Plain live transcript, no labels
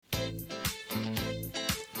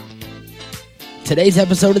Today's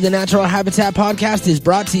episode of the Natural Habitat Podcast is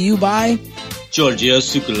brought to you by Giorgio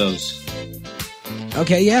Tsoukalos.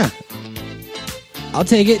 Okay, yeah. I'll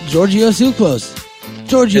take it. Giorgio Tsoukalos.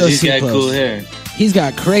 Giorgio Tsoukalos. He's got cool hair. He's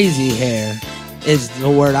got crazy hair is the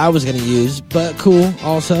word I was going to use, but cool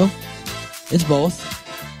also. It's both.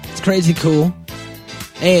 It's crazy cool.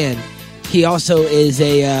 And he also is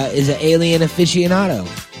an alien aficionado.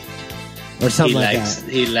 Or something that.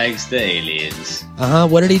 He likes the aliens.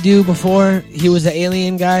 What did he do before he was an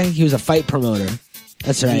alien guy? He was a fight promoter.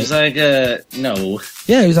 That's right. He was like no.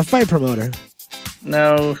 Yeah, he was a fight promoter.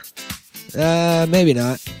 No. Maybe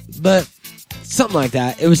not. But something like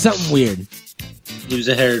that. It was something weird. He was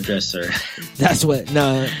a hairdresser. That's what.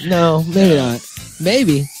 No, maybe not.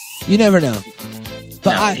 Maybe. You never know.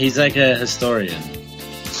 But no, he's like a historian.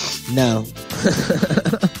 No.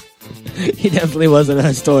 He definitely wasn't a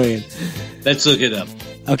historian. Let's look it up.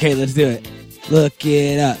 Okay, let's do it. Look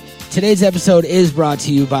it up. Today's episode is brought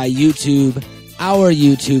to you by YouTube, our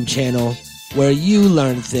YouTube channel, where you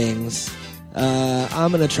learn things.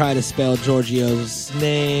 I'm going to try to spell Giorgio's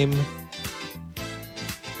name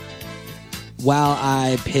while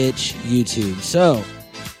I pitch YouTube. So,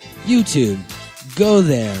 YouTube, go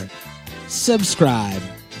there, subscribe,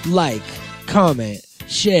 like, comment,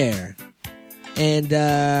 share, and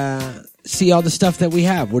see all the stuff that we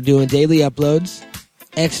have. We're doing daily uploads,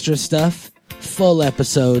 extra stuff, full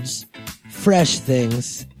episodes, fresh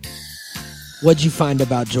things. What'd you find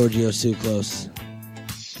about Giorgio Tsoukalos?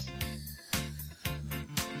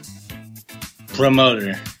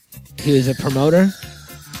 Promoter. He was a promoter?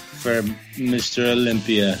 For Mr.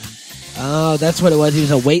 Olympia. Oh, that's what it was. He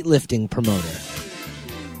was a weightlifting promoter.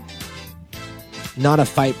 Not a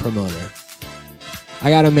fight promoter.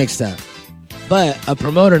 I got him mixed up. But a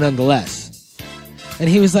promoter nonetheless. And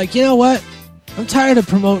he was like, you know what? I'm tired of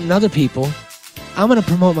promoting other people. I'm going to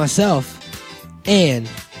promote myself and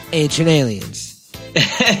Ancient Aliens.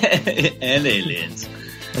 And aliens.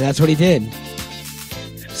 And that's what he did.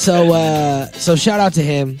 So shout out to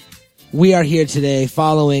him. We are here today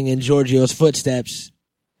following in Giorgio's footsteps.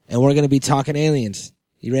 And we're going to be talking aliens.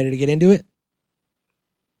 You ready to get into it?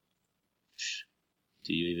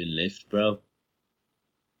 Do you even lift, bro?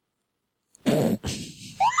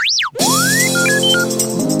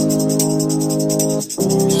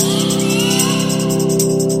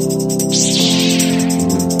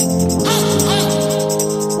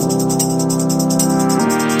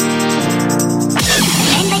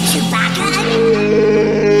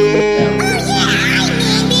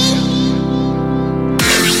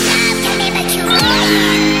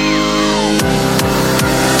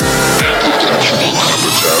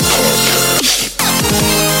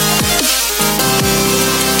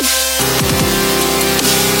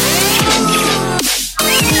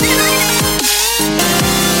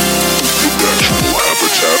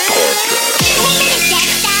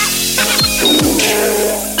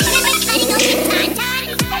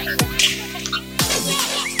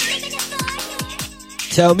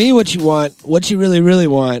 Tell me what you want. What you really, really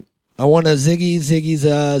want. I want a ziggy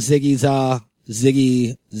zaza.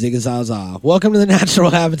 Welcome to the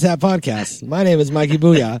Natural Habitat Podcast. My name is Mikey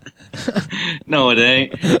Booyah. No, it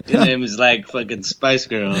ain't. Your name is like fucking Spice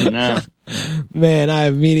Girl. No. Man, I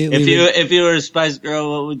immediately... If you were a Spice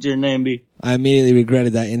Girl, what would your name be? I immediately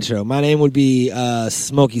regretted that intro. My name would be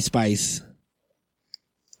Smokey Spice.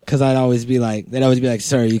 Because they'd always be like,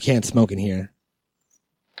 sir, you can't smoke in here.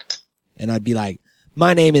 And I'd be like,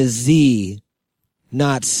 my name is Z,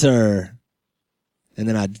 not sir. And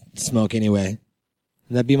then I'd smoke anyway.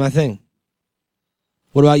 And that'd be my thing.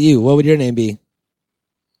 What about you? What would your name be?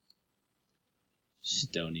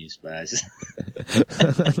 Stony Spice.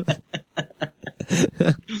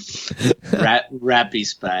 Rappy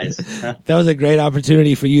Spice. That was a great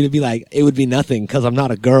opportunity for you to be like, it would be nothing because I'm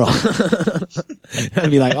not a girl. I'd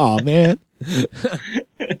be like, oh man.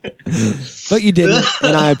 But you didn't,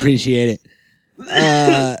 and I appreciate it.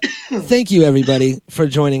 Thank you everybody for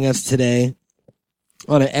joining us today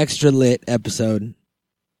on an extra lit episode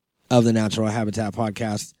of the Natural Habitat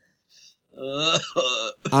Podcast.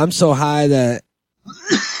 I'm so high that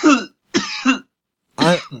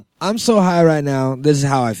I'm so high right now. This is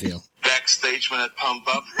how I feel. Backstage when I pump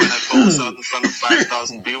up, when I bounce out in front of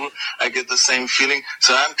 5,000 people, I get the same feeling.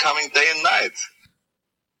 So I'm coming day and night.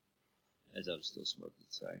 As I'm still smoking,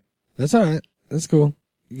 sorry. That's all right. That's cool.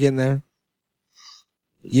 You're getting there.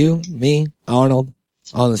 You, me, Arnold,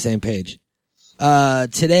 all on the same page.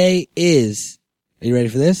 Today is, are you ready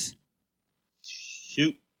for this?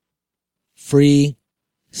 Shoot. Free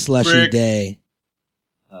Slushy Day.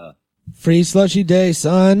 Free Slushy Day,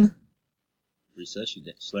 son.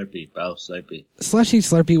 Free Slurpee, bro. Slurpee. Slushy,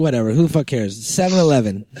 Slurpee, whatever. Who the fuck cares?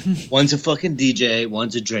 7-Eleven. One's a fucking DJ,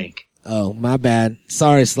 one's a drink. Oh, my bad.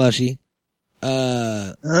 Sorry, Slushy.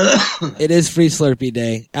 It is Free Slurpee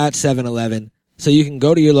Day at 7-Eleven. So you can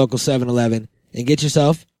go to your local 7-Eleven and get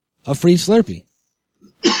yourself a free Slurpee.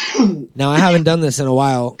 Now, I haven't done this in a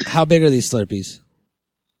while. How big are these Slurpees?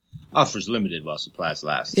 Offers limited while supplies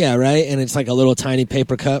last. Yeah, right? And it's like a little tiny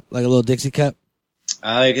paper cup, like a little Dixie cup.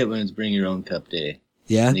 I like it when it's bring your own cup day.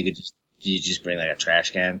 Yeah? And you just bring like a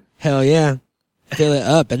trash can. Hell yeah. Fill it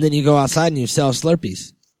up. And then you go outside and you sell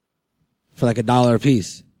Slurpees for like $1 a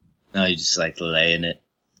piece. No, you just like lay in it.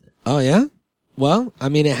 Oh, yeah? Well, I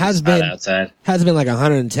mean, it has been outside. like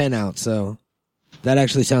 110 out, so that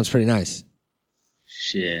actually sounds pretty nice.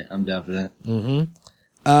 Shit, I'm down for that. Mm-hmm.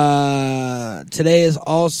 Today is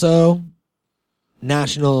also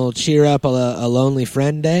National Cheer Up a Lonely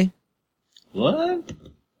Friend Day. What?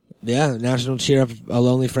 Yeah, National Cheer Up a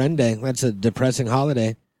Lonely Friend Day. That's a depressing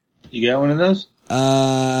holiday. You got one of those?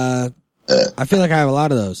 I feel like I have a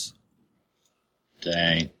lot of those.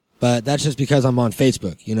 Dang. But that's just because I'm on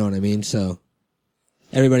Facebook, you know what I mean? So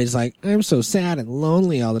everybody's like, I'm so sad and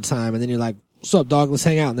lonely all the time. And then you're like, what's up, dog? Let's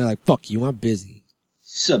hang out. And they're like, fuck you, I'm busy.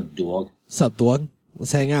 Sup, dog? Sup, dog?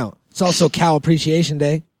 Let's hang out. It's also Cow Appreciation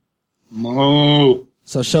Day. Moo.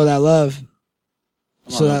 So show that love.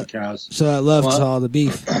 Show that love to all the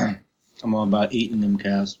beef. I'm all about eating them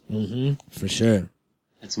cows. Mm-hmm. For sure.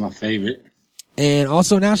 That's my favorite. And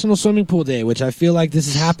also National Swimming Pool Day, which I feel like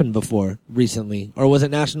this has happened before recently. Or was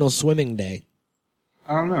it National Swimming Day?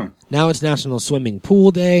 I don't know. Now it's National Swimming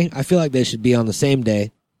Pool Day. I feel like they should be on the same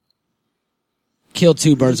day. Kill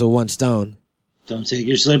two birds with one stone. Don't take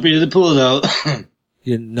your Slurpee to the pool, though.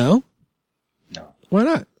 You know? No. Why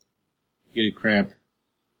not? Get a crap.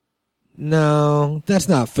 No, that's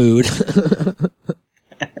not food.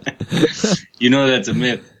 You know that's a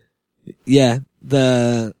myth. Yeah,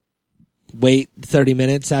 the wait 30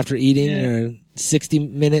 minutes after eating Yeah. or 60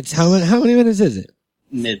 minutes. How many minutes is it?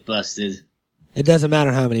 Myth busted. It doesn't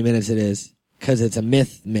matter how many minutes it is because it's a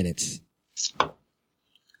myth minutes.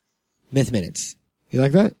 Myth minutes. You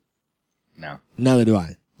like that? No. Neither do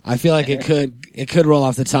I. I feel like it could roll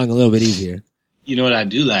off the tongue a little bit easier. You know what I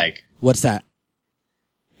do like? What's that?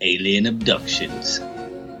 Alien abductions.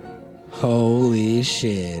 Holy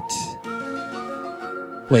shit.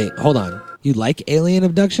 Wait, hold on. You like alien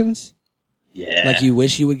abductions? Yeah. Like you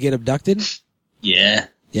wish you would get abducted? Yeah.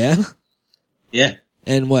 Yeah? Yeah.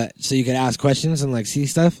 And what? So you could ask questions and like see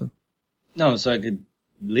stuff? No, so I could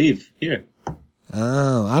leave here.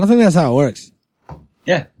 Oh, I don't think that's how it works.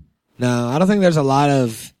 Yeah. No, I don't think there's a lot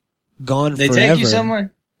of gone They forever. take you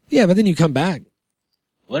somewhere? Yeah, but then you come back.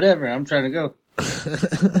 Whatever, I'm trying to go.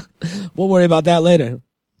 We'll worry about that later.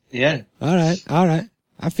 Yeah. All right.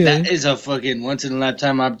 I feel That you. is a fucking once in a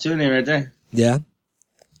lifetime opportunity right there. Yeah.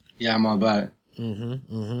 Yeah, I'm all about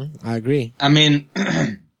it. I agree. I mean,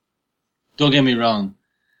 don't get me wrong.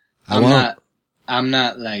 I'm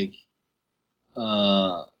not like,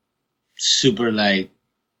 super like,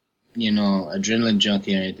 you know, adrenaline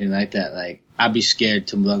junkie or anything like that. Like, I'd be scared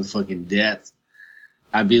to motherfucking death.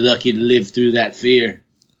 I'd be lucky to live through that fear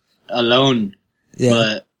alone. Yeah.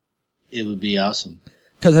 But it would be awesome.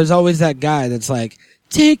 Because there's always that guy that's like,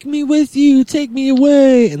 take me with you, take me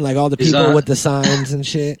away. And like all the people with the signs and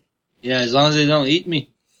shit. Yeah, as long as they don't eat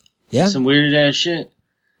me. Yeah. Some weird ass shit.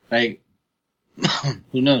 Like,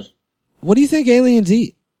 who knows? What do you think aliens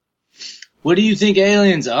eat? What do you think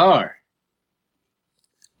aliens are?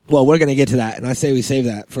 Well, we're going to get to that. And I say we save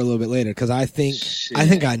that for a little bit later. Because I think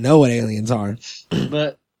I know what aliens are.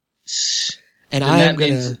 But, and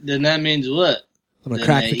then that means what? I'm going to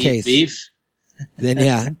crack the case. Beef? Then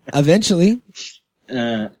yeah, eventually.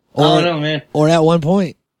 I don't know, man. Or at one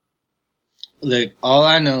point. Look, all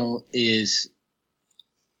I know is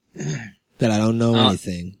that I don't know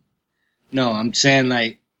anything. No, I'm saying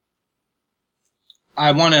like,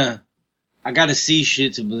 I gotta see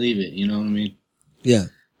shit to believe it, you know what I mean? Yeah.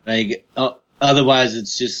 Like, otherwise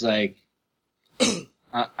it's just like,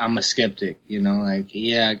 I'm a skeptic, you know, like,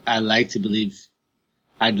 yeah, I'd like to believe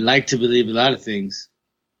a lot of things,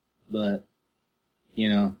 but, you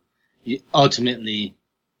know, ultimately,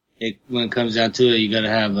 when it comes down to it, you gotta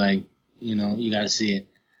have like, you know, you gotta see it.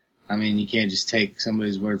 I mean, you can't just take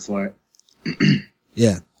somebody's word for it.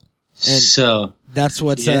 Yeah. And so that's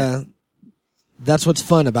what's fun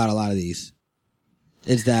about a lot of these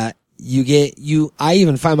is that I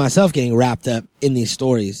even find myself getting wrapped up in these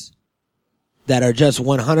stories that are just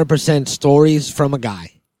 100% stories from a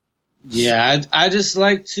guy. Yeah. I just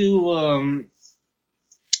like to,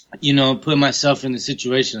 you know, put myself in the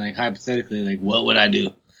situation, like hypothetically, like what would I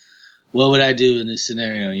do? what would I do in this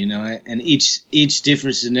scenario, you know? And each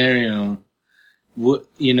different scenario,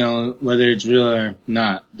 you know, whether it's real or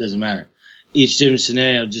not, doesn't matter. Each different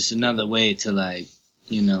scenario, just another way to, like,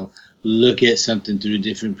 you know, look at something through a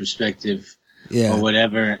different perspective or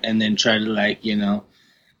whatever, and then try to, like, you know,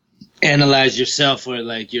 analyze yourself or,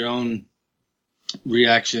 like, your own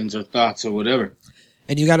reactions or thoughts or whatever.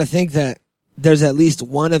 And you got to think that there's at least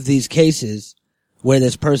one of these cases where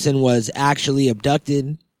this person was actually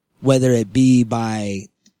abducted, whether it be by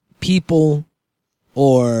people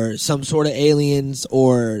or some sort of aliens,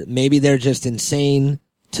 or maybe they're just insane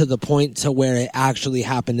to the point to where it actually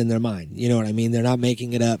happened in their mind. You know what I mean? They're not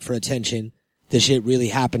making it up for attention. The shit really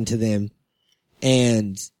happened to them.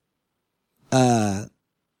 And,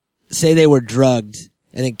 say they were drugged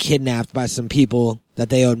and then kidnapped by some people that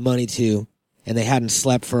they owed money to, and they hadn't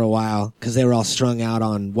slept for a while because they were all strung out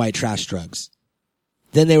on white trash drugs.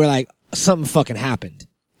 Then they were like, something fucking happened.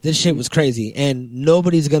 This shit was crazy, and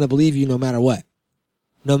nobody's gonna believe you no matter what.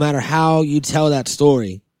 No matter how you tell that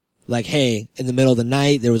story. Like, hey, in the middle of the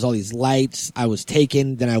night, there was all these lights, I was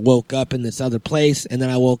taken, then I woke up in this other place, and then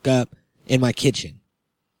I woke up in my kitchen.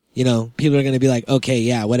 You know, people are gonna be like, okay,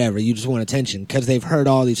 yeah, whatever, you just want attention, because they've heard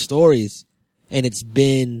all these stories, and it's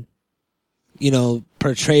been, you know,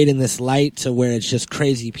 portrayed in this light to where it's just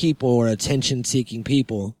crazy people or attention-seeking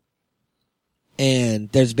people. And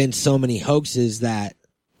there's been so many hoaxes that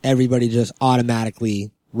everybody just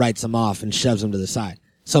automatically writes them off and shoves them to the side.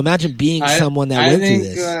 So imagine being someone that went through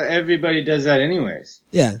this. I think everybody does that anyways.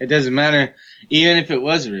 Yeah. It doesn't matter, even if it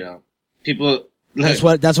was real. People...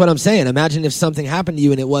 Look, That's what I'm saying. Imagine if something happened to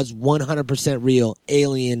you and it was 100% real.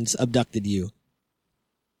 Aliens abducted you.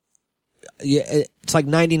 It's like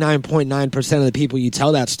 99.9% of the people you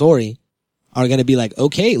tell that story are going to be like,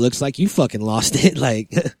 okay, looks like you fucking lost it.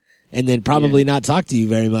 Like, and then probably not talk to you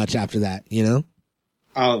very much after that, you know?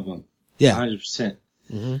 All of them. Yeah. 100%.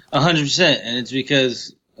 100%. And it's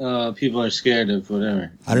because, people are scared of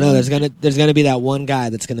whatever. I don't know. There's gonna be that one guy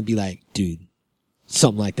that's gonna be like, dude,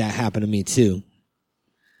 something like that happened to me too.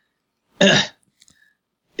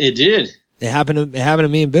 It did. It happened to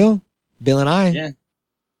me and Bill and I. Yeah.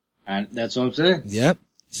 That's what I'm saying. Yep.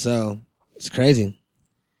 So it's crazy.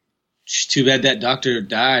 It's too bad that doctor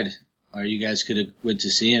died, or you guys could have went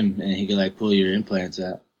to see him and he could, like, pull your implants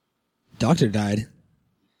out. Doctor died.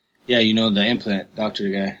 Yeah, you know, the implant doctor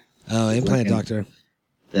guy. Oh, implant doctor.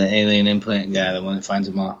 The alien implant guy, the one that finds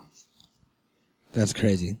them all. That's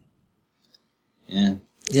crazy. Yeah.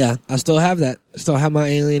 Yeah, I still have that. I still have my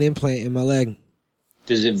alien implant in my leg.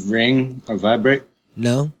 Does it ring or vibrate?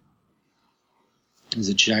 No. Is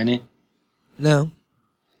it shiny? No.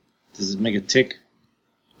 Does it make a tick?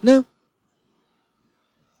 No.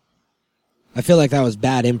 I feel like that was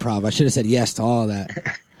bad improv. I should have said yes to all of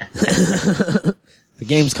that. The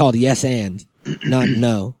game's called Yes and, not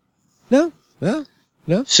No. No. No.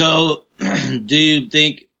 No. So, do you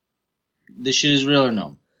think this shit is real or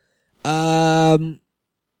no?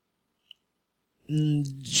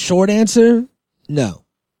 Short answer, no.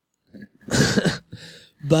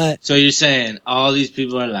 But so you're saying all these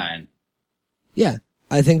people are lying? Yeah,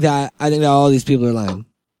 I think that all these people are lying.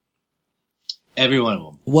 Every one of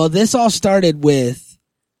them. Well, this all started with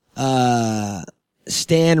Stan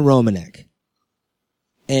Romanek,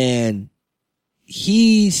 and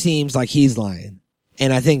he seems like he's lying,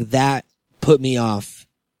 and I think that put me off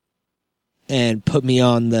and put me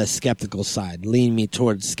on the skeptical side, leaned me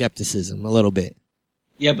towards skepticism a little bit.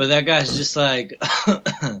 Yeah, but that guy's just like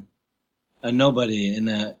a nobody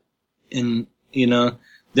in you know,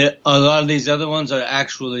 a lot of these other ones are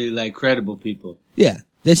actually like credible people. Yeah.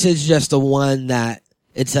 This is just a one that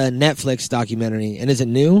it's a Netflix documentary. And is it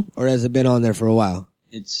new or has it been on there for a while?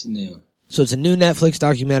 It's new. So it's a new Netflix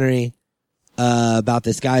documentary about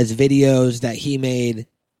this guy's videos that he made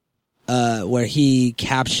where he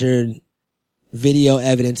captured video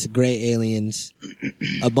evidence of gray aliens.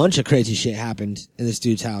 A bunch of crazy shit happened in this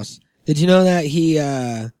dude's house. Did you know that he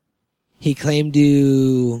claimed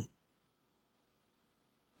to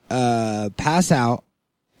pass out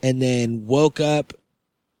and then woke up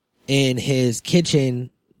in his kitchen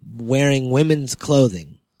wearing women's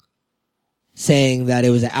clothing, saying that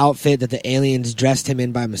it was an outfit that the aliens dressed him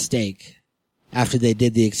in by mistake after they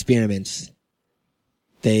did the experiments.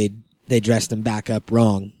 They dressed him back up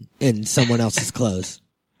wrong in someone else's clothes.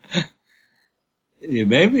 Yeah,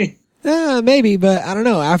 maybe. Maybe, but I don't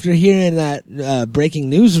know. After hearing that breaking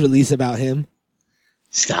news release about him,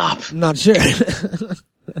 stop. I'm not sure.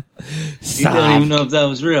 You don't even know if that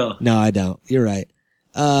was real. No, I don't. You're right.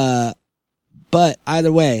 But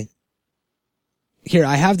either way, here,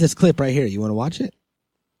 I have this clip right here. You want to watch it?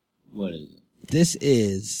 What is it? This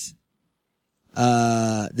is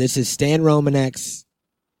This is Stan Romanek's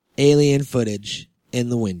alien footage in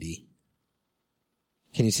the Windy.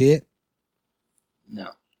 Can you see it? No.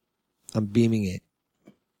 I'm beaming it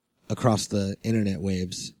across the internet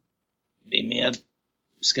waves. Beat me up,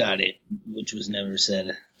 Scotty, which was never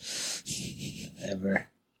said. Ever.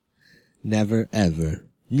 Never, ever.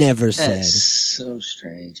 Never said. That's so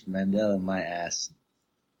strange. Mandela, my ass.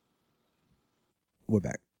 We're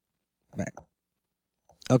back. Back.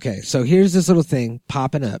 Okay, so here's this little thing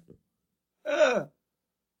popping up.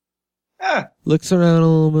 Looks around a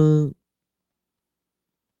little bit.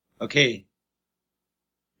 Okay.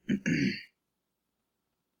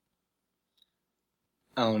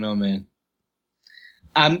 I don't know, man.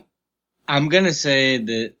 I'm gonna say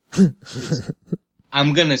that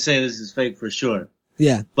I'm gonna say this is fake for sure.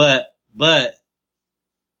 Yeah. But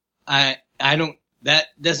I don't, that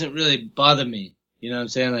doesn't really bother me. You know what I'm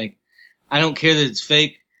saying? Like, I don't care that it's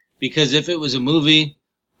fake, because if it was a movie,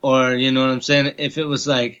 or, you know what I'm saying, if it was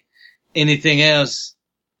like anything else,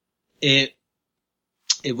 it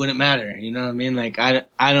wouldn't matter. You know what I mean? Like, I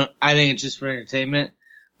think it's just for entertainment,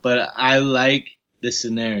 but I like the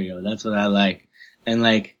scenario. That's what I like. And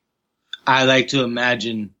like, I like to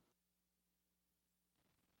imagine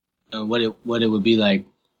what it would be like.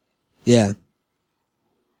 Yeah.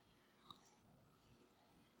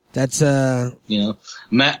 That's, you know,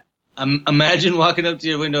 imagine walking up to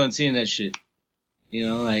your window and seeing that shit. You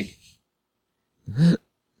know, like.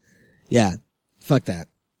 Yeah. Fuck that.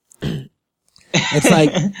 It's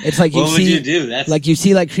like you what see, would you do? That's like you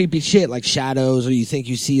see like creepy shit, like shadows, or you think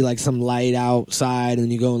you see like some light outside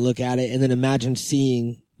and you go and look at it, and then imagine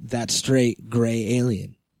seeing that straight gray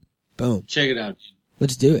alien. Boom. Check it out.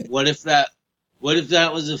 Let's do it. What if that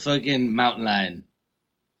was a fucking mountain lion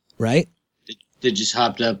Right? that just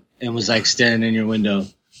hopped up and was like standing in your window?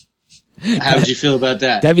 How would you feel about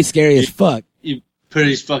that? That'd be scary as fuck. You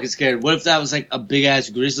pretty fucking scared. What if that was like a big ass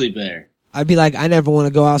grizzly bear? I'd be like, I never want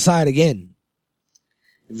to go outside again.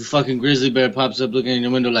 If a fucking grizzly bear pops up looking in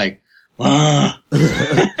your window like, ah.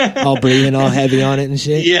 All breathing all heavy on it and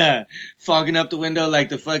shit. Yeah. Fogging up the window like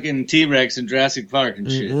the fucking T-Rex in Jurassic Park and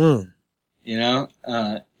shit. Mm-hmm. You know?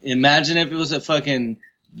 Imagine if it was a fucking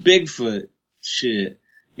Bigfoot shit.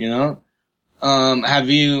 You know?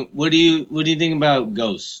 What do you think about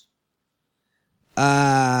ghosts?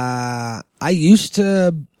 I used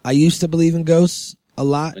to believe in ghosts a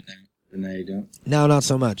lot. But now you don't? Now, not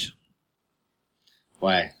so much.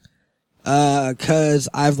 Why? 'Cause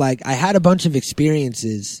I had a bunch of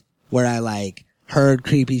experiences where I like heard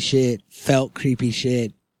creepy shit, felt creepy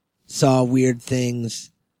shit, saw weird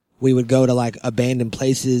things. We would go to like abandoned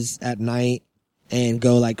places at night and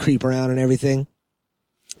go like creep around and everything.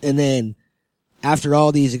 And then after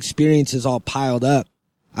all these experiences all piled up,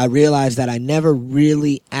 I realized that I never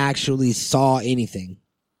really actually saw anything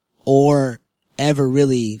or ever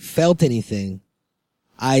really felt anything.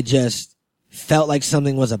 I just felt like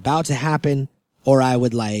something was about to happen, or I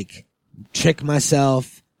would like trick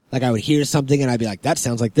myself. Like I would hear something and I'd be like, that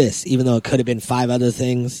sounds like this, even though it could have been 5 other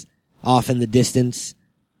things off in the distance.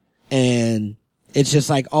 And it's just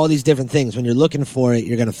like all these different things. When you're looking for it,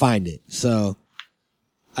 you're going to find it. So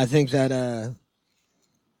I think that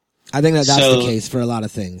that's the case for a lot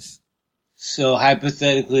of things. So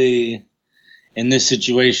hypothetically, in this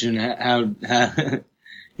situation, how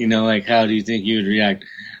you know, like, how do you think you would react?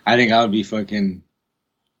 I think I would be fucking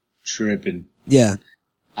tripping. Yeah.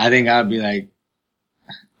 I think I'd be like,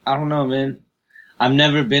 I don't know, man. I've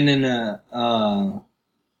never been in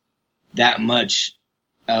that much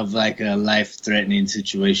of like a life-threatening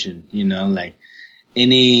situation, you know, like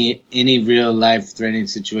any real life-threatening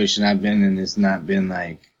situation I've been in has not been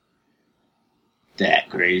like that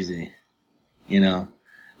crazy, you know,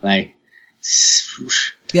 like.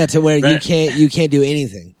 Yeah, to where you can't do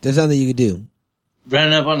anything. There's nothing you can do.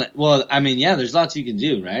 Running up on it. Well, I mean, yeah, there's lots you can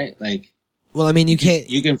do, right? Like, well, I mean, you can't.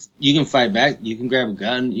 You can fight back. You can grab a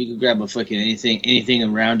gun. You can grab a fucking anything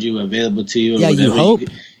around you available to you. Or yeah, whatever. you hope.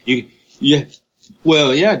 Yeah.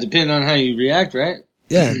 Well, yeah, depending on how you react, right?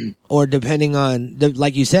 Yeah, or depending on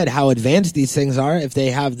like you said, how advanced these things are. If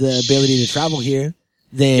they have the ability to travel here,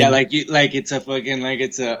 then yeah, like it's a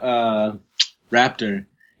raptor,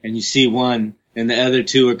 and you see one. And the other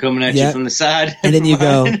 2 are coming at you from the side. And then you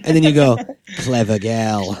go, clever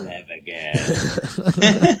gal. Clever gal.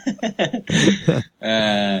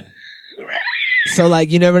 So like,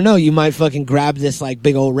 you never know. You might fucking grab this like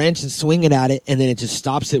big old wrench and swing it at it, and then it just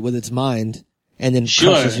stops it with its mind, and then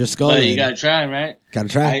crushes your skull. But you gotta try, right? Gotta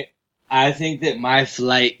try. I think that my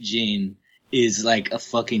flight gene is like a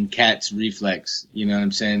fucking cat's reflex. You know what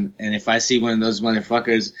I'm saying? And if I see one of those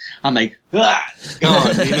motherfuckers, I'm like, gone. You know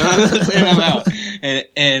what I'm saying? I'm out.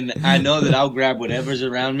 And I know that I'll grab whatever's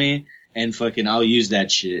around me and fucking I'll use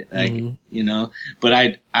that shit. Like, you know.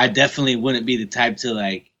 But I definitely wouldn't be the type to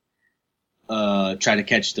like try to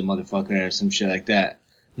catch the motherfucker or some shit like that.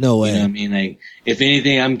 No way. You know what I mean? Like, if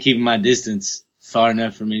anything, I'm keeping my distance far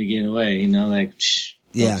enough for me to get away. You know, like,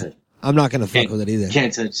 yeah. I'm not gonna fuck with it either.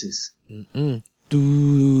 Can't touch this. Doo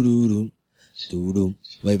doo doo.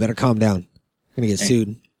 Wait, better calm down. I'm gonna get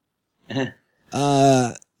sued.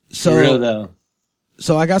 So For real though.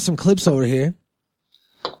 So I got some clips over here.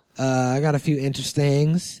 I got a few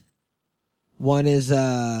interestings. One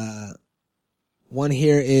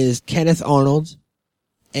here is Kenneth Arnold,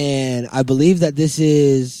 and I believe that this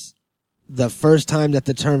is the first time that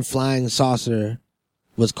the term flying saucer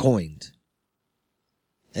was coined.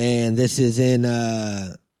 And this is in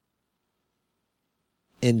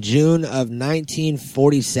June of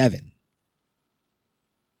 1947.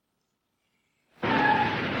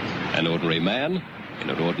 An ordinary man in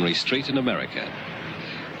an ordinary street in America.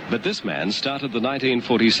 But this man started the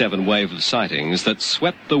 1947 wave of sightings that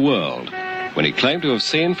swept the world when he claimed to have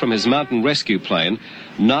seen from his mountain rescue plane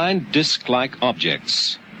 9 disc-like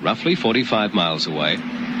objects, roughly 45 miles away,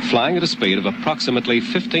 flying at a speed of approximately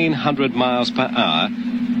 1,500 miles per hour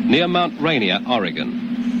near Mount Rainier,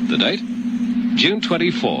 Oregon. The date? June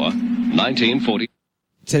 24, 1940.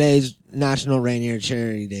 Today's National Rainier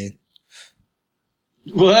Charity Day.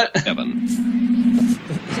 What?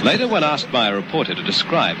 Later, when asked by a reporter to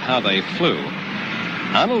describe how they flew,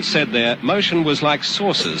 Arnold said their motion was like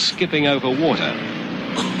saucers skipping over water.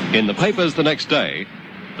 In the papers the next day,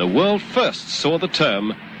 the world first saw the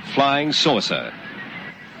term flying saucer.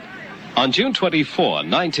 On June 24,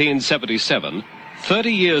 1977,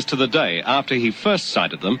 30 years to the day after he first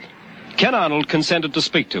sighted them, Ken Arnold consented to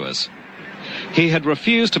speak to us. He had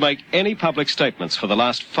refused to make any public statements for the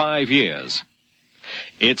last 5 years.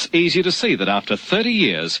 It's easy to see that after 30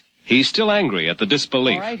 years, he's still angry at the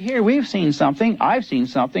disbelief. Right here, we've seen something. I've seen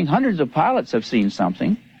something. Hundreds of pilots have seen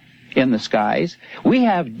something in the skies. We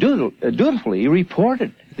have dutifully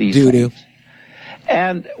reported these things.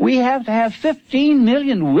 And we have to have 15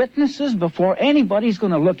 million witnesses before anybody's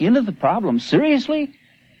going to look into the problem seriously.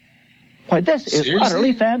 Why, this is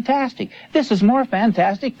utterly fantastic. This is more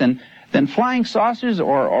fantastic than flying saucers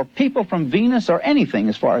or people from Venus or anything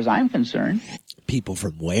as far as I'm concerned. People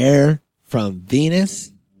from where? From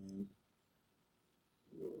Venus?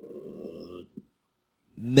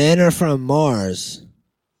 Men are from Mars.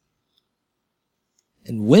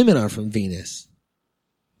 And women are from Venus.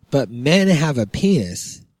 But men have a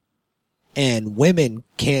penis. And women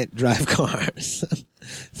can't drive cars.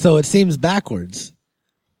 So it seems backwards.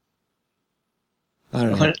 I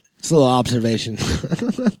don't know. It's a little observation.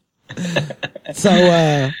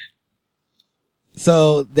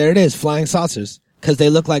 So there it is, flying saucers. Cause they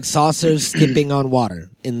look like saucers skipping on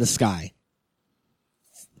water in the sky.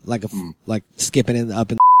 Like skipping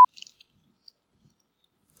up in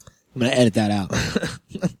I'm gonna edit that out.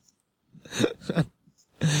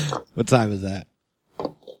 What time is that?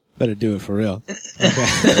 Better do it for real.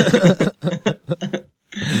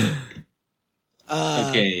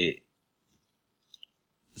 Okay. Okay.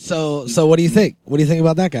 So what do you think? What do you think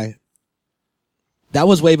about that guy? That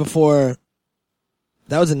was way before.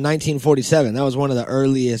 That was in 1947. That was one of the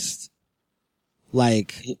earliest,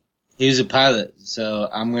 like. He was a pilot, so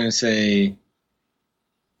I'm gonna say.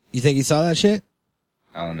 You think he saw that shit?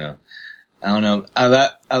 I don't know. A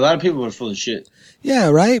lot of people are full of shit. Yeah,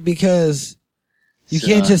 right? Because you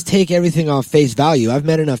can't just take everything off face value. I've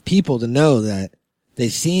met enough people to know that they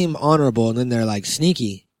seem honorable and then they're like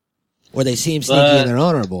sneaky. Or they seem sneaky and they're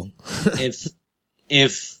honorable.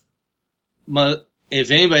 if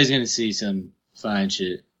anybody's gonna see some fine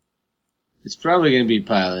shit, it's probably gonna be a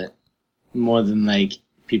pilot more than like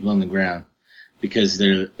people on the ground because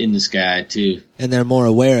they're in the sky too. And they're more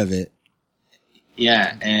aware of it.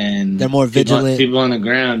 Yeah, and they're more vigilant. People on the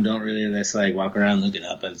ground don't really just like walk around looking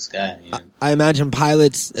up at the sky. You know? I imagine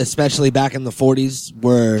pilots, especially back in the 40s,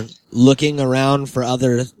 were looking around for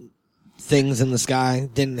other things in the sky.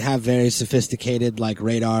 Didn't have very sophisticated like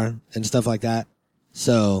radar and stuff like that.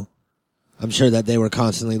 So I'm sure that they were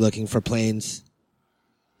constantly looking for planes,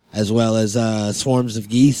 as well as swarms of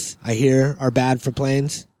geese. I hear are bad for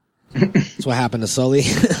planes. That's what happened to Sully.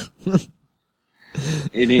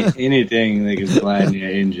 Anything that can fly in your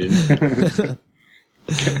engine.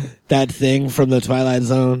 That thing from the Twilight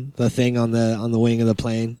Zone, the thing on the wing of the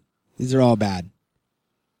plane. These are all bad.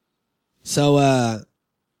 So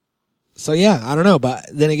yeah, I don't know, but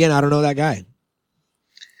then again, I don't know that guy.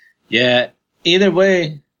 Yeah, either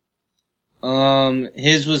way,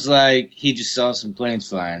 his was like he just saw some planes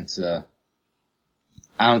flying, so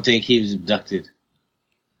I don't think he was abducted.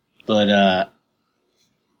 But I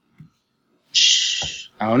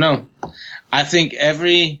don't know. I think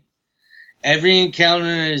every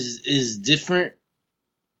encounter is different.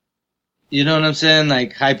 You know what I'm saying?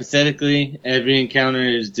 Like, hypothetically, every encounter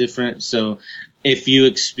is different. So if you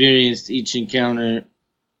experienced each encounter,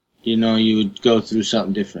 you know, you would go through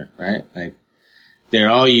something different, right? Like, they're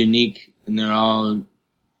all unique and they're all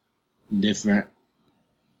different.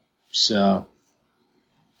 So,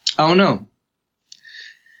 I don't know.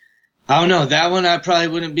 That one I probably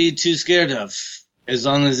wouldn't be too scared of. As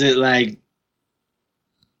long as it, like,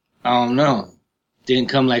 I don't know, didn't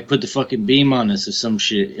come, like, put the fucking beam on us or some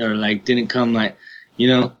shit. Or, like, didn't come, like, you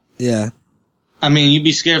know? Yeah. I mean, you'd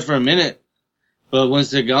be scared for a minute. But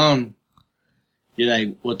once they're gone, you're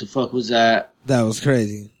like, what the fuck was that? That was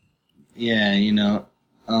crazy. Yeah, you know.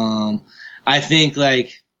 I think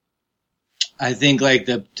like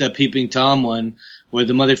the peeping Tom one, where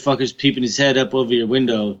the motherfucker's peeping his head up over your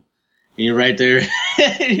window, and you're right there.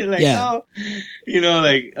 And you're like, yeah. Oh, you know,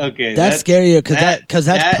 like, okay. That's scarier because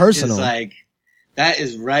that's personal. Like, that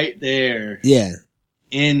is right there. Yeah.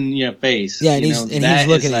 In your face. Yeah, and he's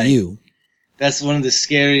looking at you. That's one of the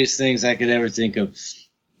scariest things I could ever think of.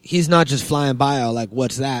 He's not just flying by, like,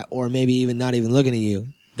 what's that? Or maybe even not even looking at you.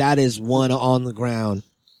 That is one on the ground,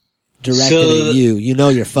 directed at you. You know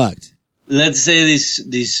you're fucked. Let's say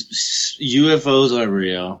these UFOs are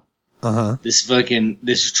real. Uh-huh.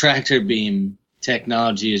 This tractor beam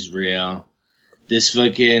technology is real. This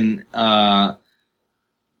fucking,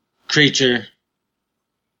 creature,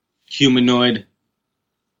 humanoid,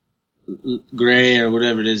 gray or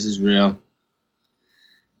whatever it is real.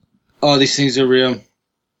 All these things are real.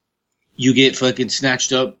 You get fucking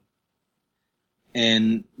snatched up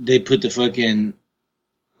and they put the fucking,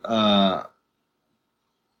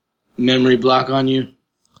 memory block on you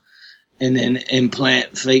and then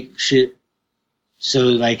implant fake shit. So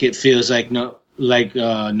like it feels like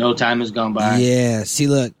no time has gone by. Yeah, see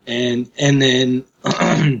look. And then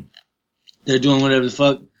they're doing whatever the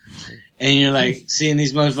fuck. And you're like seeing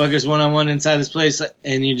these motherfuckers one-on-one inside this place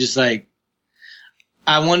and you're just like,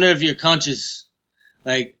 I wonder if you're conscious.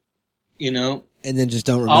 Like, you know. And then just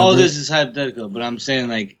don't remember. All of this is hypothetical, but I'm saying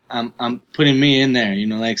like I'm putting me in there, you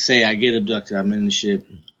know, like say I get abducted, I'm in the ship,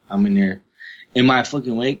 I'm in there. Am I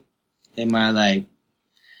fucking awake? Am I like,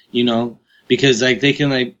 you know, because like they can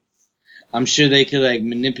like, I'm sure they could like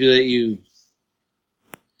manipulate you.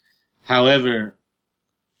 However,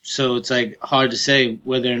 so it's like hard to say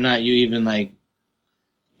whether or not you even like,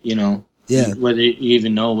 you know, yeah, whether you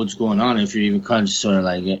even know what's going on, if you're even conscious or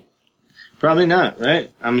like it. Probably not, right?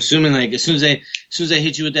 I'm assuming like as soon as they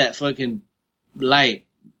hit you with that fucking light,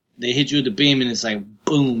 they hit you with the beam and it's like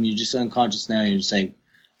boom, you're just unconscious now. You're just like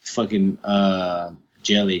fucking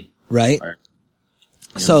jelly, right? Or,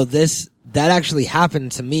 so that actually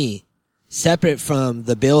happened to me, separate from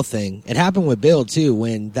the Bill thing. It happened with Bill too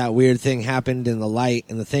when that weird thing happened in the light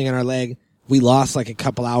and the thing in our leg. We lost like a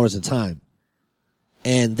couple hours of time,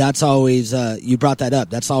 and that's always you brought that up.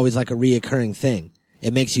 That's always like a reoccurring thing.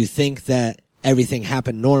 It makes you think that everything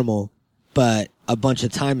happened normal, but a bunch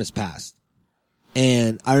of time has passed.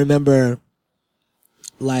 And I remember,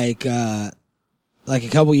 like a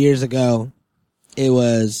couple years ago, it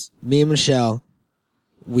was me and Michelle.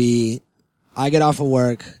 I get off of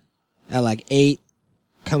work at like 8,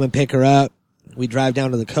 come and pick her up. We drive down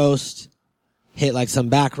to the coast, hit like some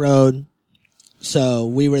back road. So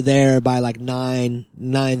we were there by like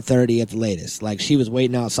 9:30 at the latest. Like she was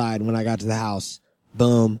waiting outside when I got to the house.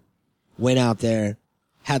 Boom. Went out there.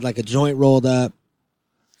 Had like a joint rolled up.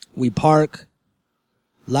 We park.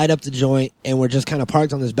 Light up the joint. And we're just kind of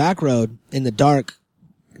parked on this back road in the dark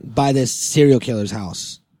by this serial killer's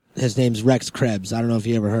house. His name's Rex Krebs. I don't know if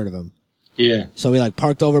you ever heard of him. Yeah. So we like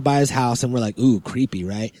parked over by his house and we're like, ooh, creepy,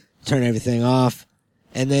 right? Turn everything off.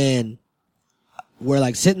 And then we're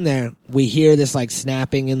like sitting there. We hear this like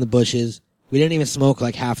snapping in the bushes. We didn't even smoke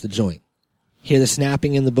like half the joint. Hear the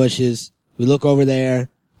snapping in the bushes. We look over there,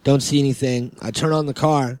 don't see anything. I turn on the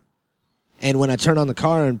car, and when I turn on the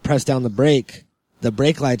car and press down the brake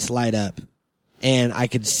lights light up, and I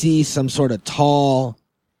could see some sort of tall,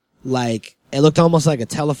 like, it looked almost like a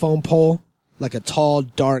telephone pole, like a tall,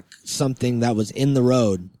 dark something that was in the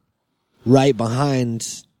road, right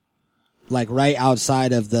behind, like right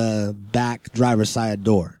outside of the back driver's side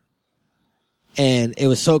door. And it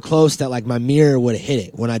was so close that like my mirror would have hit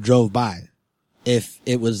it when I drove by, if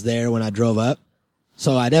it was there when I drove up.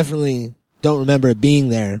 So I definitely don't remember it being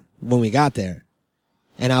there when we got there.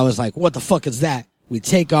 And I was like, what the fuck is that? We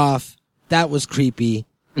take off, That was creepy.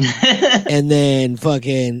 And then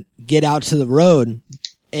fucking get out to the road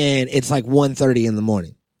and it's like 1:30 in the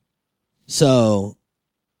morning. So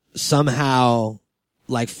somehow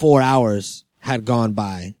like 4 hours had gone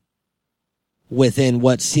by within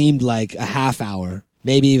what seemed like a half hour,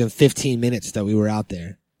 maybe even 15 minutes that we were out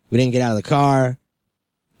there. We didn't get out of the car,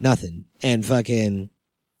 nothing. And fucking,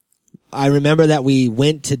 I remember that we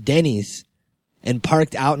went to Denny's and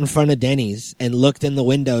parked out in front of Denny's and looked in the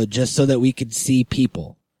window just so that we could see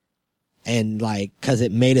people. And like, cause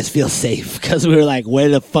it made us feel safe. Cause we were like, where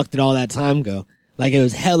the fuck did all that time go? Like, it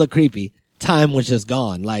was hella creepy. Time was just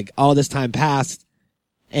gone. Like, all this time passed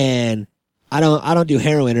and I don't do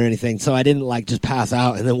heroin or anything. So I didn't like just pass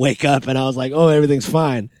out and then wake up and I was like, oh, everything's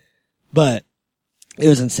fine. But it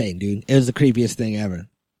was insane, dude. It was the creepiest thing ever.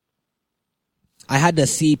 I had to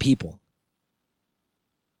see people.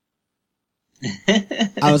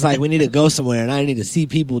 I was like, we need to go somewhere and I need to see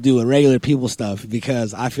people doing regular people stuff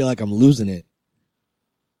because I feel like I'm losing it.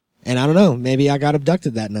 And I don't know, maybe I got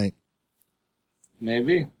abducted that night.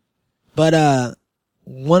 Maybe. But,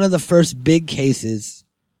 one of the first big cases,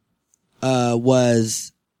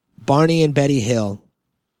 was Barney and Betty Hill.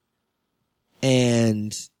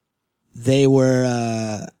 And they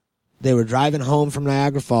were driving home from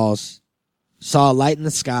Niagara Falls, saw a light in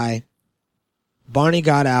the sky. Barney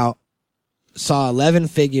got out, saw 11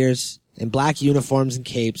 figures in black uniforms and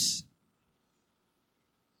capes.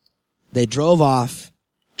 They drove off.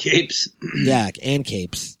 Capes. Yeah, and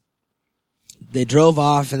capes. They drove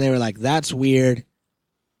off and they were like, that's weird.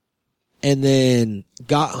 And then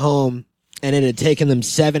got home and it had taken them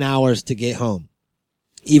 7 hours to get home,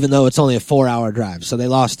 even though it's only a 4-hour drive. So they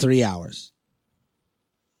lost 3 hours.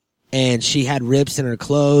 And she had rips in her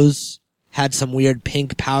clothes, had some weird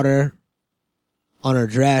pink powder on her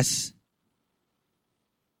dress.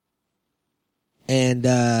 And,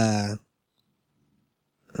 a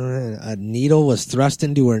needle was thrust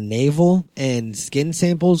into her navel and skin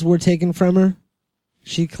samples were taken from her,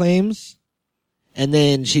 she claims. And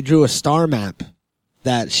then she drew a star map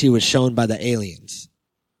that she was shown by the aliens.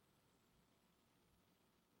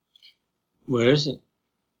 Where is it?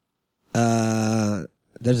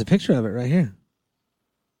 There's a picture of it right here.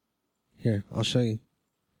 Here, I'll show you.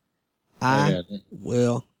 I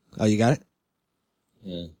will. Oh, you got it?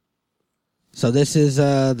 Yeah. So this is,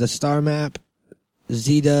 the star map.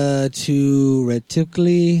 Zeta to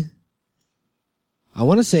Reticuli. I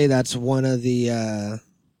want to say that's one of the,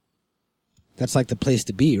 that's like the place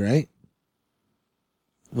to be, right?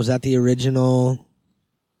 Was that the original?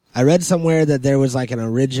 I read somewhere that there was like an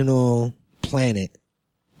original planet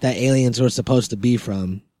that aliens were supposed to be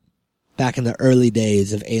from back in the early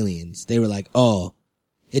days of aliens. They were like, oh,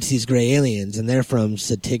 it's these gray aliens and they're from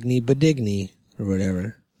Satigny Badigny or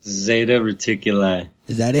whatever. Zeta Reticuli.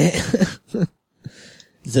 Is that it?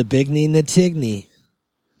 Zabigny Natigny.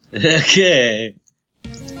 Okay.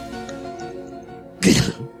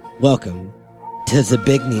 Welcome to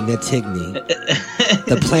Zabigny Natigny,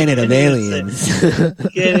 the planet of aliens. You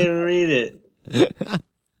can't even read it.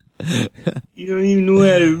 You don't even know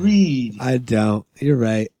how to read. I don't. You're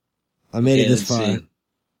right. I made it this far. See.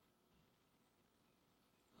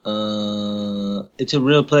 It's a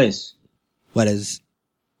real place. What is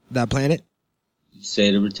that planet?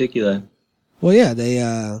 Zeta Reticuli. Well, yeah, they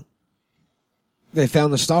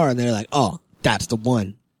found the star and they're like, oh, that's the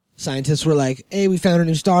one. Scientists were like, hey, we found a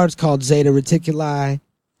new star. It's called Zeta Reticuli.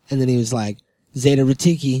 And then he was like, Zeta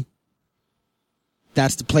Reticuli.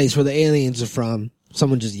 That's the place where the aliens are from.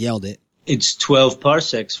 Someone just yelled it. It's 12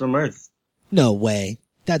 parsecs from Earth. No way.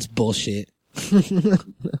 That's bullshit.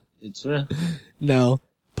 It's real. No.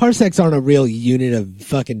 Parsecs aren't a real unit of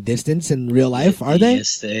fucking distance in real life, are they?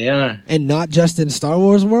 Yes, they are. And not just in Star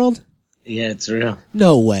Wars world? Yeah, it's real.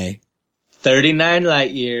 No way. 39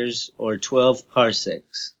 light years or 12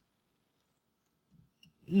 parsecs.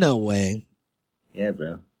 No way. Yeah,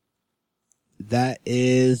 bro. That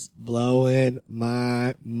is blowing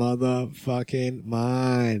my motherfucking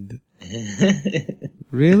mind.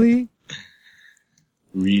 Really?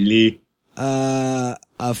 Really? A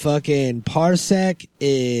fucking parsec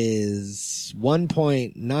is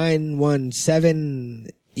 1.917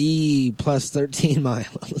 E plus 13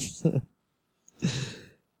 miles.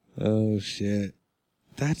 Oh shit.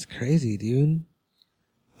 That's crazy, dude.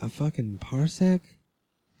 A fucking parsec?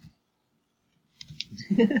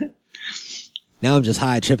 Now I'm just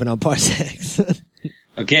high tripping on parsecs.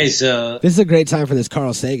 Okay, so... This is a great time for this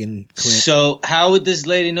Carl Sagan clip. So, how would this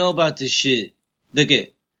lady know about this shit? Look at...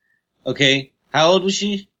 Okay, how old was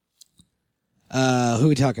she? Who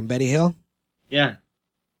we talking? Betty Hill? Yeah.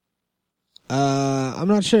 I'm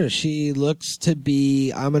not sure. She looks to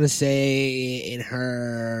be, I'm going to say, in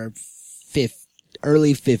her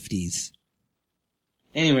early 50s.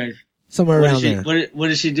 Anyway. Somewhere around there. What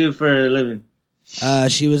does she do for a living?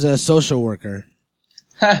 She was a social worker.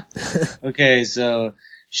 Okay, so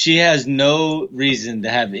she has no reason to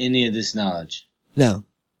have any of this knowledge. No.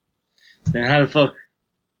 Then how the fuck?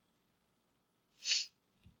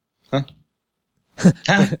 Huh?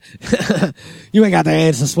 You ain't got the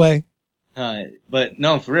answer, Sway. But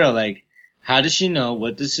no, for real, like, how does she know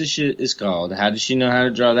what this shit is called? How does she know how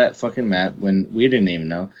to draw that fucking map when we didn't even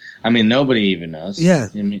know? I mean, nobody even knows. Yeah.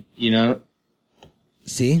 I mean, you know?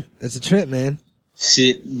 See? That's a trip, man.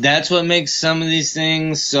 See, that's what makes some of these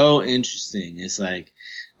things so interesting. It's like,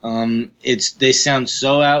 they sound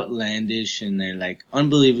so outlandish and they're like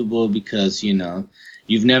unbelievable because, you know,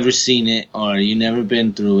 you've never seen it or you've never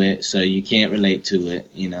been through it, so you can't relate to it,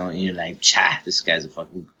 you know, and you're like, this guy's a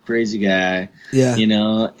fucking crazy guy. Yeah. You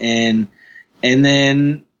know, and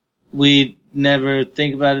then we never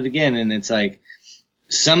think about it again. And it's like,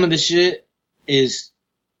 some of the shit is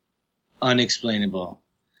unexplainable.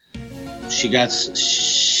 There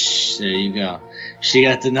you go. She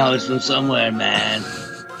got the knowledge from somewhere, man.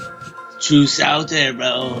 Truth's out there,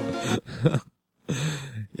 bro.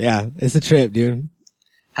 Yeah, it's a trip, dude.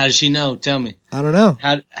 How does she know? Tell me. I don't know.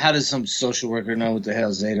 How does some social worker know what the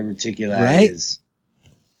hell Zeta Reticuli is?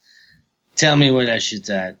 Tell me where that shit's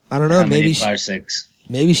at. I don't know. Maybe parsecs.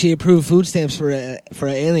 Maybe she approved food stamps for an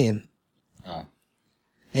alien. Oh.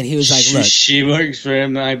 And he was like, look. She works for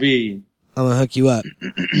MIB. I'm gonna hook you up.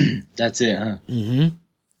 That's it, huh? Mm-hmm.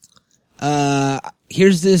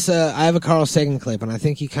 Here's this, I have a Carl Sagan clip, and I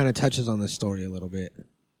think he kind of touches on this story a little bit.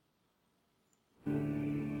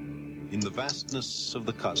 In the vastness of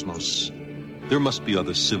the cosmos, there must be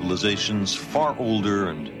other civilizations far older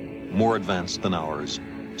and more advanced than ours.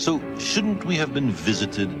 So shouldn't we have been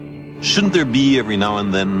visited? Shouldn't there be every now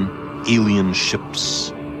and then alien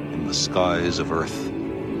ships in the skies of Earth?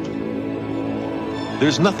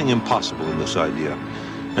 There's nothing impossible in this idea,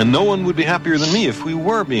 and no one would be happier than me if we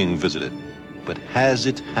were being visited. But has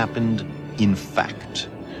it happened in fact?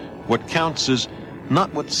 What counts is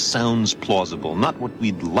not what sounds plausible, not what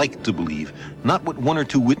we'd like to believe, not what one or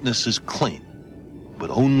two witnesses claim, but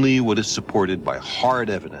only what is supported by hard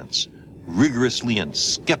evidence, rigorously and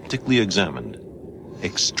skeptically examined.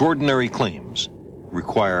 Extraordinary claims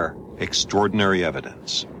require extraordinary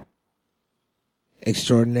evidence.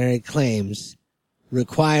 Extraordinary claims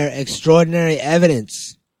require extraordinary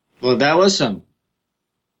evidence. Well, that was some.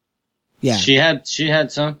 Yeah. She had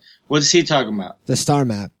some. What is he talking about? The star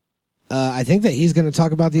map. I think that he's going to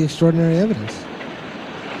talk about the extraordinary evidence.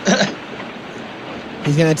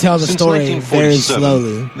 He's going to tell the story very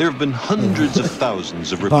slowly. There have been hundreds of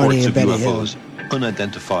thousands of reports of UFOs,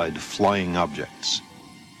 unidentified flying objects.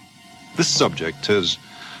 This subject has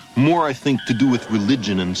more, I think, to do with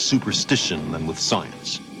religion and superstition than with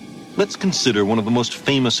science. Let's consider one of the most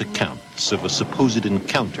famous accounts of a supposed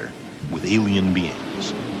encounter with alien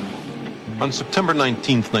beings. On September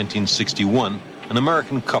 19th, 1961, an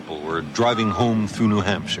American couple were driving home through New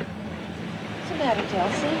Hampshire. What's the matter,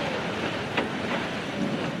 Kelsey?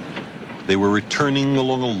 They were returning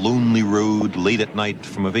along a lonely road late at night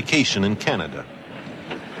from a vacation in Canada.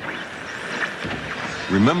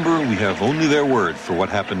 Remember, we have only their word for what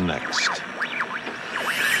happened next.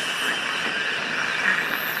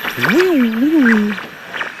 I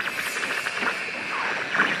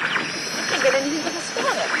can't get anything but the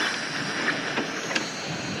scanner.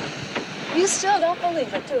 You still don't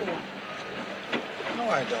believe it, do you? No,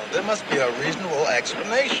 I don't. There must be a reasonable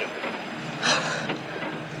explanation.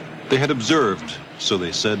 They had observed, so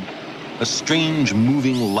they said, a strange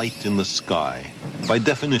moving light in the sky. By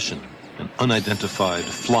definition, an unidentified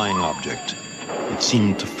flying object. It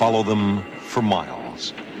seemed to follow them for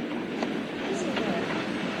miles.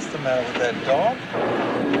 What's the matter with that dog?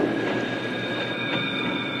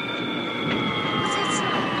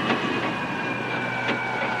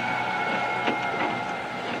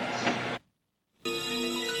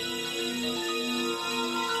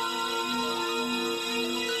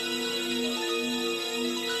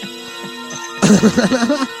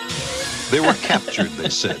 They were captured, they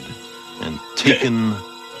said, and taken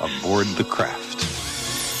aboard the craft.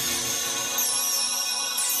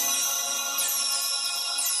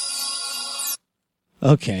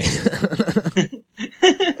 Okay.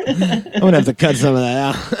 I'm gonna have to cut some of that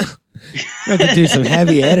out. I'm gonna have to do some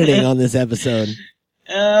heavy editing on this episode.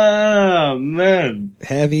 Oh man,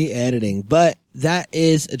 heavy editing. But that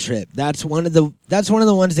is a trip. That's one of the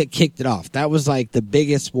ones that kicked it off. That was like the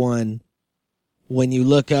biggest one when you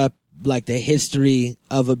look up like the history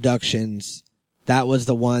of abductions, that was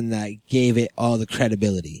the one that gave it all the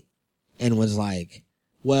credibility and was like,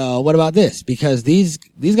 well, what about this? Because these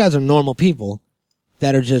guys are normal people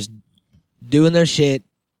that are just doing their shit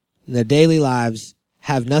in their daily lives,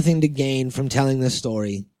 have nothing to gain from telling this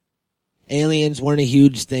story. Aliens weren't a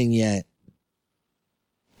huge thing yet.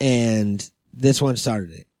 And this one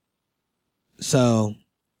started it. So,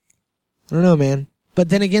 I don't know, man. But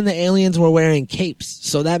then again, the aliens were wearing capes.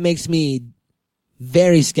 So that makes me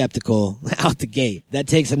very skeptical out the gate. That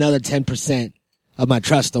takes another 10% of my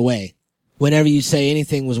trust away whenever you say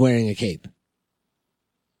anything was wearing a cape.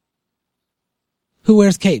 Who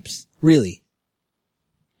wears capes? Really?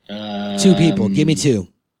 2 people. Give me 2.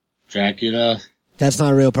 Dracula. That's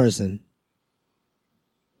not a real person.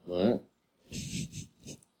 What?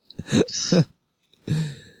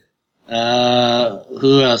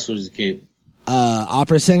 Who else was the cape?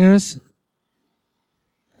 Opera singers.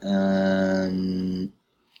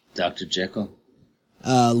 Dr. Jekyll.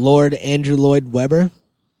 Lord Andrew Lloyd Webber.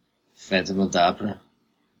 Phantom of the Opera.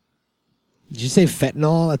 Did you say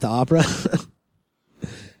fentanyl at the opera?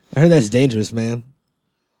 I heard that's dangerous, man.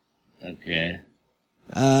 Okay.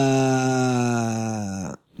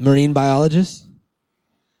 Marine biologist.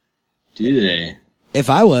 Do they? If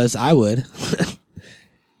I was, I would.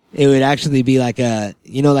 It would actually be like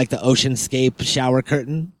like the Oceanscape shower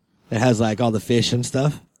curtain that has like all the fish and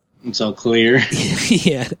stuff. It's all clear.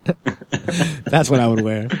 Yeah. That's what I would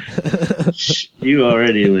wear. You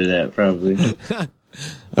already wear that, probably.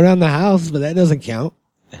 Around the house, but that doesn't count.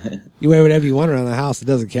 You wear whatever you want around the house. It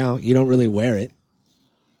doesn't count. You don't really wear it.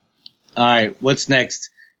 All right. What's next?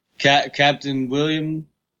 Captain William?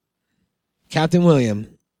 Captain William.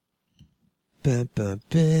 Ba, ba,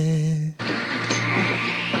 ba.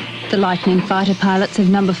 The Lightning fighter pilots of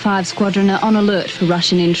No. 5 Squadron are on alert for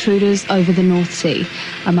Russian intruders over the North Sea.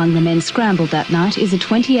 Among the men scrambled that night is a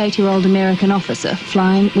 28-year-old American officer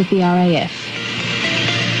flying with the RAF.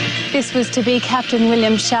 This was to be Captain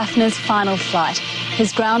William Shatner's final flight.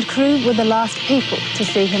 His ground crew were the last people to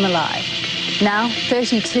see him alive. Now,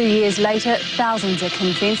 32 years later, thousands are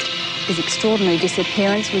convinced his extraordinary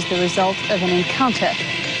disappearance was the result of an encounter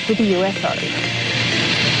with a UFO.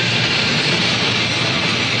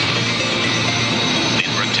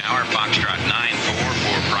 Lindbergh Tower, Foxtrot 9-4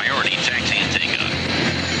 for priority taxi and takeoff.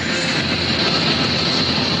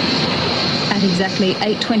 At exactly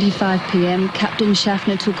 8:25 p.m., Captain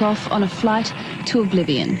Shatner took off on a flight to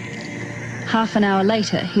oblivion. Half an hour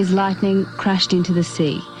later, his Lightning crashed into the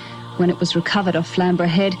sea. When it was recovered off Flamborough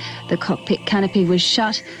Head, the cockpit canopy was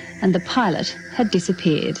shut and the pilot had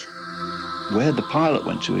disappeared. Where the pilot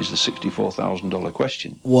went to is the $64,000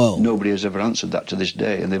 question. Whoa. Nobody has ever answered that to this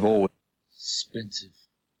day, and they've always... Expensive.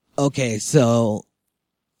 Okay, so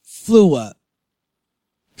flew up,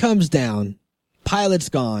 comes down, pilot's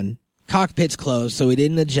gone, cockpit's closed, so he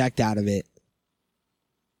didn't eject out of it.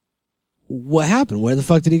 What happened? Where the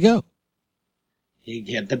fuck did he go? He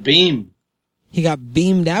got the beam. He got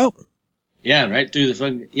beamed out? Yeah, right through the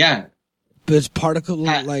fucking... Yeah. But it's particle,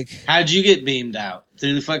 How'd you get beamed out?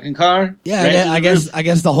 Through the fucking car? Yeah, Right I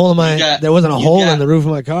guess the hole in my... there wasn't a hole in the roof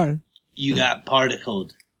of my car. You got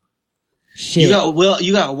particled. Shit.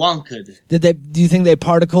 You got wonkered. Do you think they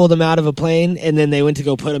particled him out of a plane and then they went to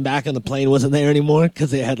go put him back and the plane wasn't there anymore because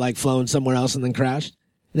they had like flown somewhere else and then crashed?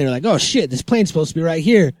 And they were like, oh shit, this plane's supposed to be right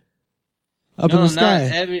here. Up in the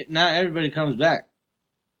sky. Not everybody comes back.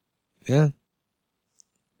 Yeah.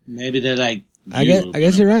 Maybe they're like, I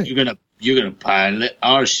guess you're right. You're gonna pilot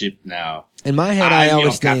our ship now. In my head, I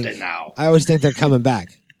always think they're coming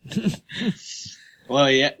back. Well,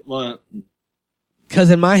 yeah, well. Because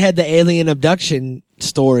in my head, the alien abduction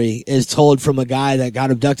story is told from a guy that got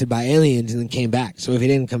abducted by aliens and then came back. So if he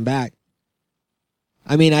didn't come back,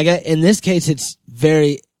 I mean, in this case, it's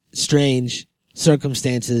very strange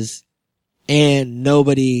circumstances and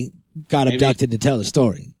nobody got abducted to tell the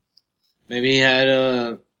story. Maybe he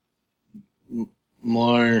had,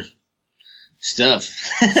 more stuff.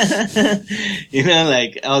 You know,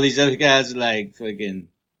 like all these other guys are like fucking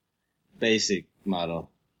basic model.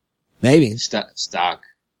 Maybe. Stock.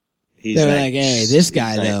 They're like, hey, this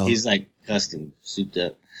guy though. He's like custom, souped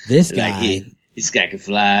up. This guy. This guy can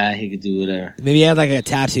fly, he could do whatever. Maybe he had like a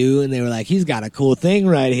tattoo and they were like, he's got a cool thing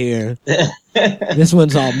right here. This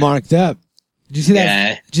one's all marked up. Did you see that?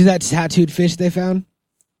 Yeah. Did you see that tattooed fish they found?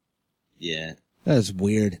 Yeah. That was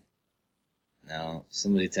weird. No,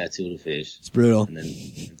 somebody tattooed a fish. It's brutal. And then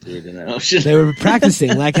threw it in the ocean. They were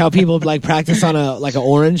practicing, like how people like practice on an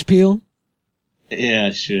orange peel.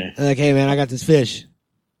 Yeah, sure. They're like, hey man, I got this fish.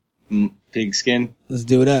 Pig skin? Let's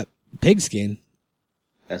do it up. Pig skin?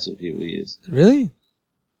 That's what people use. Really?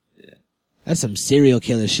 Yeah. That's some serial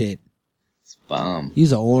killer shit. It's bomb.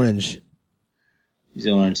 Use an orange. Use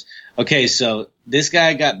an orange. Okay, so this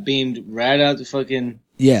guy got beamed right out the fucking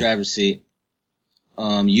driver's seat.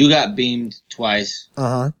 You got beamed twice.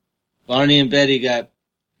 Uh-huh. Barney and Betty got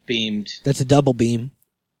beamed. That's a double beam.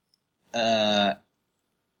 Motherfucking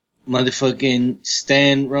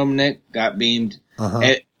Stan Romanek got beamed.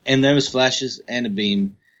 Uh-huh. And there was flashes and a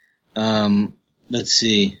beam. Let's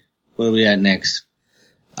see. Where are we at next?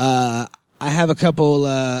 I have a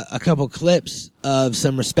couple clips of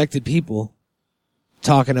some respected people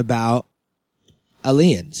talking about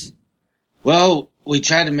aliens. Well, we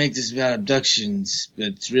tried to make this about abductions, but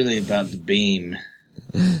it's really about the beam.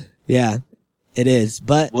 Yeah, it is.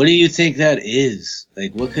 But what do you think that is?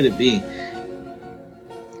 Like, what could it be?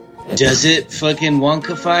 Does it fucking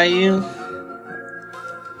wonkify you?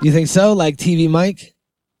 You think so? Like TV Mike?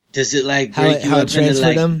 Does it like break you how up it transfers into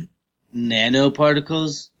like them?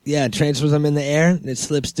 Nanoparticles? Yeah, it transfers them in the air and it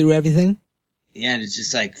slips through everything. Yeah, and it's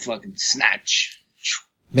just like fucking snatch.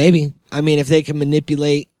 Maybe. I mean, if they can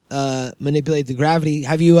manipulate the gravity.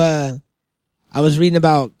 Have you, I was reading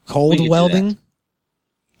about cold welding.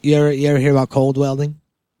 You ever hear about cold welding?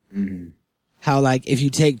 Mm-hmm. How like if you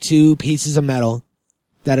take two pieces of metal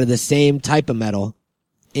that are the same type of metal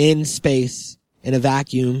in space, in a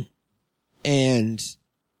vacuum, and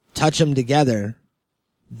touch them together,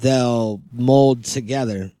 they'll mold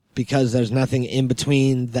together because there's nothing in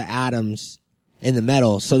between the atoms in the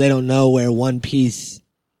metal. So they don't know where one piece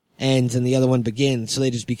ends and the other one begins. So they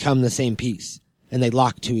just become the same piece and they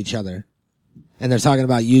lock to each other. And they're talking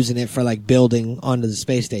about using it for like building onto the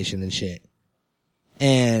space station and shit.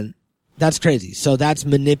 And that's crazy. So that's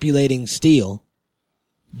manipulating steel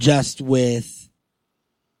just with,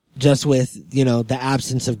 you know, the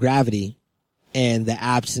absence of gravity and the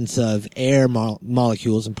absence of air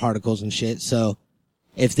molecules and particles and shit. So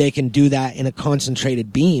if they can do that in a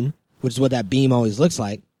concentrated beam, which is what that beam always looks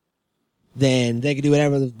like, then they can do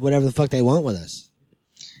whatever the fuck they want with us.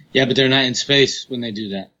 Yeah, but they're not in space when they do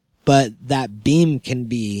that. But that beam can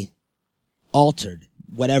be altered.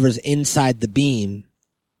 Whatever's inside the beam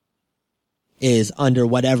is under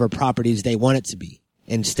whatever properties they want it to be,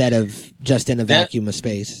 instead of just in a vacuum of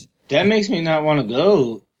space. That makes me not want to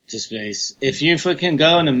go to space. If you fucking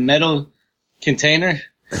go in a metal container,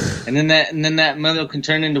 and then that metal can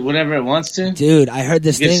turn into whatever it wants to. Dude, I heard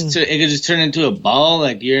this thing. It could just turn into a ball.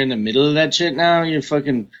 Like you're in the middle of that shit now. You're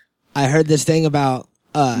fucking. I heard this thing about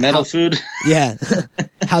metal food. Yeah,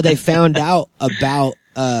 how they found out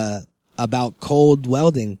about cold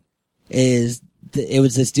welding is it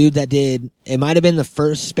was this dude that did. It might have been the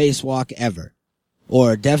first spacewalk ever,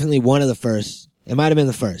 or definitely one of the first. It might have been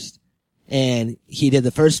the first. And he did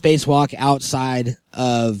the first spacewalk outside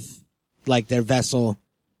of like their vessel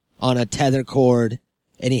on a tether cord,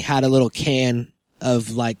 and he had a little can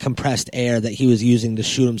of like compressed air that he was using to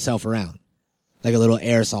shoot himself around, like a little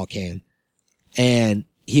aerosol can. And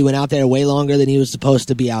he went out there way longer than he was supposed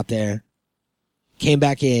to be out there, came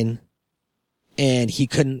back in, and he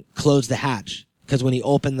couldn't close the hatch because when he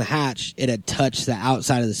opened the hatch, it had touched the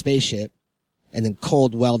outside of the spaceship and then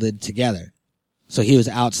cold welded together. So he was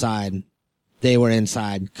outside. They were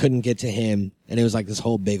inside, couldn't get to him, and it was like this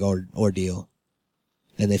whole big ordeal.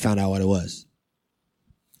 And they found out what it was.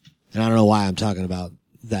 And I don't know why I'm talking about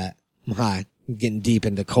that. I'm high. I'm getting deep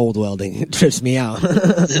into cold welding. It trips me out.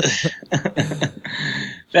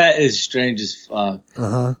 That is strange as fuck.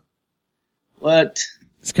 Uh-huh. What?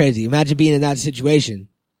 It's crazy. Imagine being in that situation.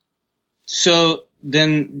 So,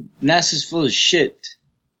 then NASA's full of shit.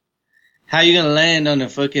 How you gonna land on a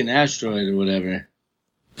fucking asteroid or whatever?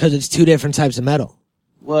 Because it's two different types of metal.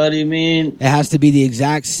 What do you mean? It has to be the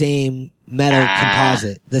exact same metal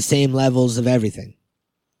composite, the same levels of everything.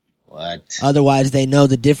 What? Otherwise, they know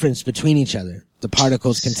the difference between each other. The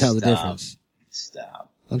particles can tell the difference. Stop.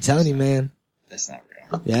 I'm telling you, man. That's not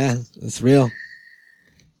real. Yeah, it's real.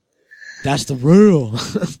 That's the rule.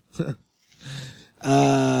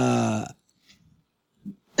 Alright,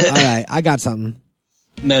 I got something.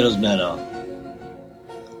 Metal's metal.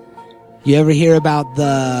 You ever hear about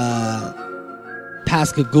the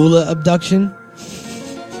Pascagoula abduction?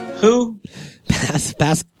 Who?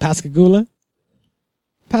 Pascagoula?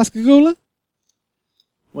 Pascagoula?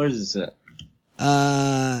 Where is this at?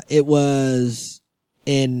 It was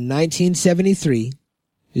in 1973.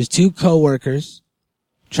 There's two co-workers,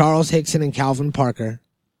 Charles Hickson and Calvin Parker.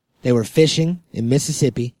 They were fishing in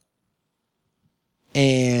Mississippi,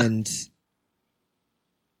 and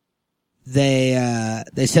they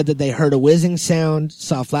said that they heard a whizzing sound,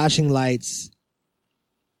 saw flashing lights,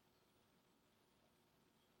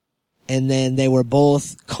 and then they were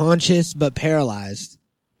both conscious but paralyzed,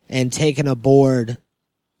 and taken aboard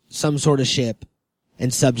some sort of ship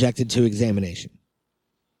and subjected to examination.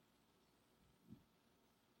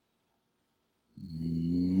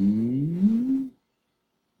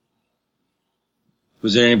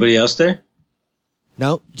 Was there anybody else there?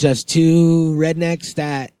 No, just two rednecks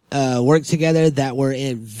that worked together that were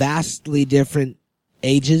in vastly different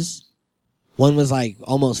ages. One was like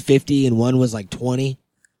almost 50 and one was like 20.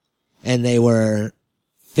 And they were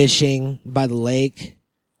fishing by the lake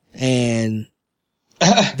and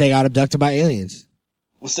they got abducted by aliens.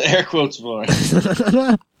 What's the air quotes for?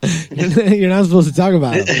 You're not supposed to talk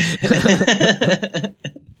about it.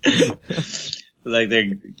 Like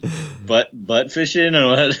they're butt fishing or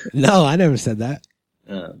what? No, I never said that.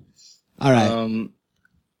 All right.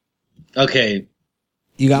 Okay.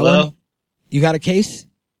 You got one? You got a case?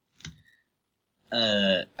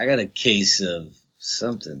 I got a case of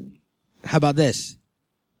something. How about this?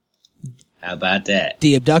 How about that?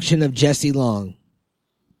 The abduction of Jesse Long.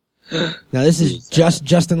 Now this is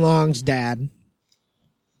Justin Long's dad.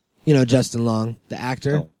 You know Justin Long, the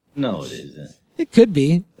actor? No, it isn't. It could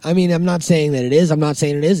be. I mean, I'm not saying that it is. I'm not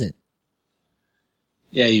saying it isn't.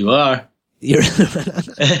 Yeah, you are. You're okay,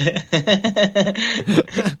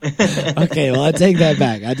 well, I take that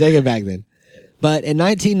back. I take it back then. But in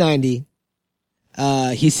 1990,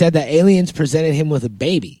 he said that aliens presented him with a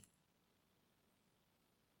baby.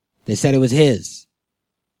 They said it was his.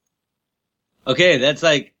 Okay, that's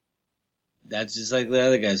just like the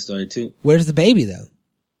other guy's story too. Where's the baby though?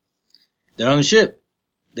 They're on the ship.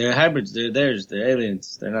 They're hybrids. They're theirs. They're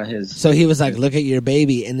aliens. They're not his. So he was like, look at your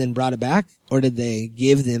baby and then brought it back? Or did they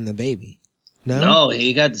give them the baby? No,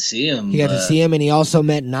 he got to see him. He got to see him and he also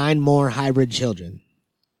met 9 more hybrid children.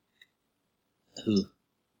 Who?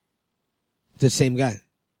 The same guy.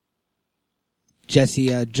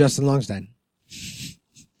 Justin Longstein.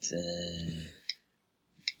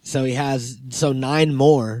 So he has, 9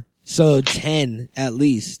 more. So 10 at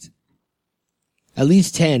least. At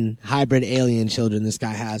least 10 hybrid alien children this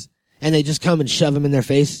guy has. And they just come and shove him in their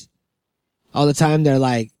face all the time. They're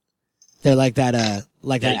like that asshole,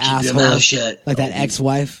 like that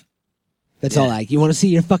ex-wife. That's all like, you want to see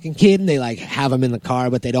your fucking kid? And they like have him in the car,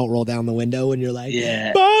 but they don't roll down the window and you're like,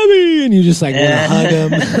 Bobby! And you just like want to hug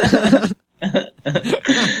him.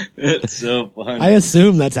 It's so funny. I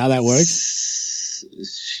assume that's how that works.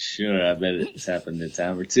 Sure, I bet it's happened a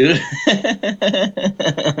time or two.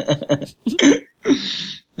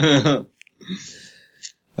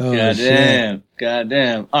 Goddamn.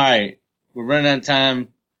 All right, we're running out of time,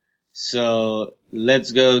 so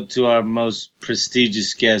let's go to our most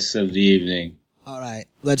prestigious guests of the evening. All right,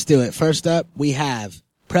 let's do it. First up, we have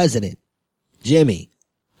President Jimmy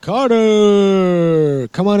Carter.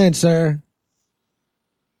 Come on in, sir.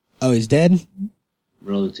 Oh, he's dead?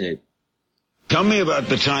 Roll the tape. Tell me about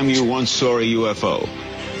the time you once saw a UFO.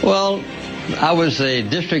 Well, I was a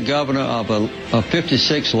district governor of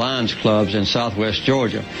 56 Lions clubs in southwest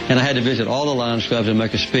Georgia, and I had to visit all the Lions clubs and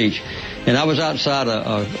make a speech. And I was outside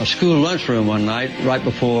a school lunchroom one night, right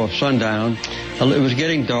before sundown. It was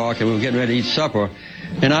getting dark, and we were getting ready to eat supper.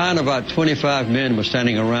 And I and about 25 men were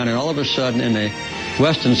standing around, and all of a sudden, in the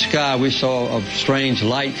western sky, we saw a strange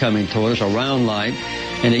light coming toward us, a round light.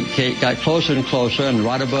 And it got closer and closer, and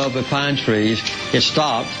right above the pine trees, it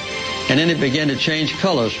stopped. And then it began to change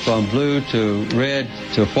colors from blue to red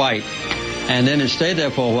to white. And then it stayed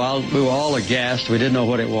there for a while. We were all aghast. We didn't know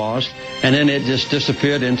what it was. And then it just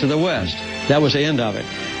disappeared into the west. That was the end of it.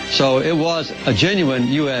 So it was a genuine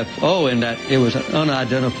UFO in that it was an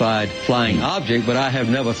unidentified flying object, but I have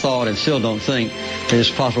never thought and still don't think that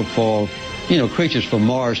it's possible for, creatures from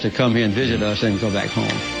Mars to come here and visit us and go back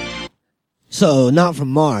home. So, not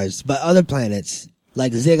from Mars, but other planets,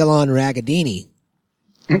 like Ziggalon Ragadini.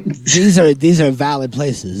 These are valid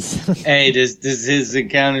places. Hey, does his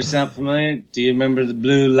encounter sound familiar? Do you remember the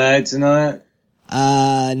blue lights and all that?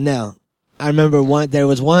 No. I remember there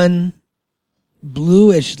was one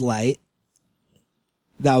bluish light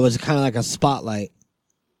that was kind of like a spotlight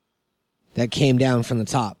that came down from the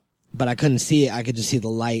top, but I couldn't see it. I could just see the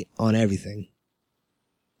light on everything.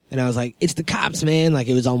 And I was like, it's the cops, man. Like,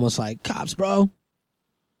 it was almost like, cops, bro.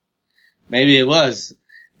 Maybe it was.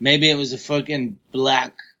 Maybe it was a fucking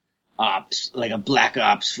black ops, like a black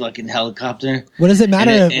ops fucking helicopter. What does it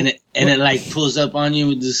matter? And it like pulls up on you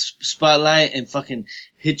with this spotlight and fucking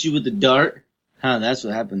hit you with the dart. Huh, that's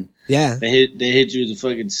what happened. Yeah. They hit you with a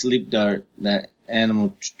fucking sleep dart, that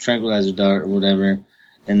animal tranquilizer dart or whatever.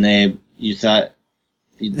 And you thought...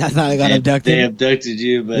 That's how they got abducted. They abducted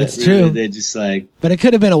you, but it's really true. They just like... But it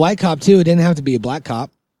could have been a white cop, too. It didn't have to be a black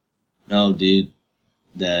cop. No, dude.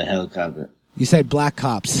 The helicopter. You said black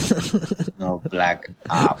cops. No, black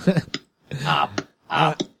op.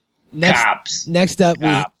 Next, Next up,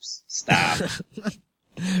 Cops. Stop.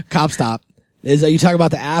 Cop Stop. Are you talking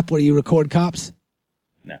about the app where you record cops?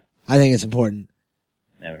 No. I think it's important.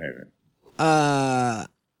 Never heard of it.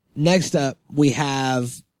 Next up, we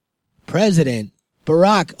have President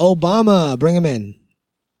Barack Obama. Bring him in.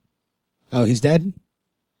 Oh, he's dead?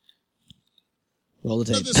 Roll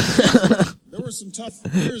the tape. There were some tough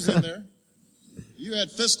years in there. You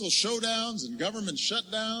had fiscal showdowns and government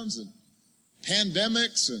shutdowns and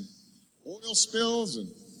pandemics and oil spills and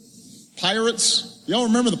pirates. Y'all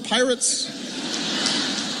remember the pirates?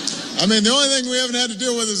 I mean, the only thing we haven't had to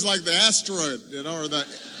deal with is like the asteroid, or the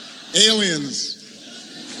aliens.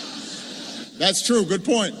 That's true. Good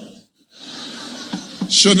point.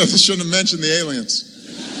 Shouldn't have mentioned the aliens.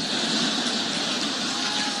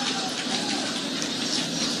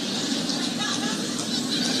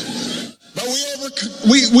 But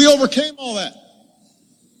we overcame all that.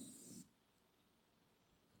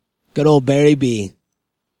 Good old Barry B.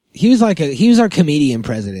 He was our comedian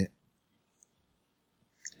president.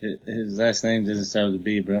 His last name doesn't start with a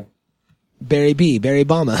B, bro. Barry B. Barry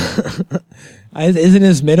Obama. Isn't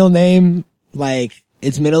his middle name, like,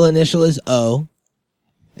 its middle initial is O,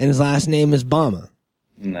 and his last name is Obama?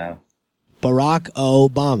 No. Barack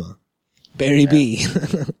Obama. Barry B.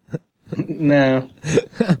 No.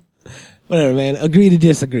 Whatever, man. Agree to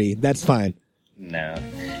disagree. That's fine. No.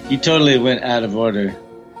 You totally went out of order.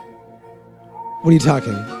 What are you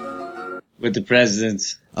talking? With the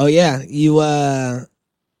presidents. Oh, yeah.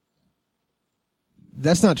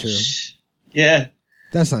 That's not true. Yeah.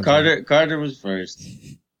 That's not true. Carter was first.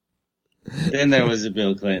 Then there was a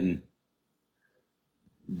Bill Clinton.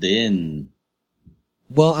 Then.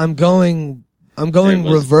 Well, I'm going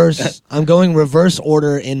reverse. I'm going reverse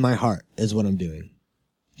order in my heart is what I'm doing.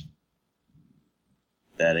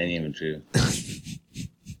 That ain't even true.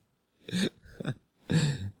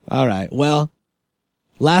 All right. Well,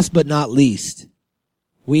 last but not least,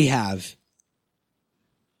 we have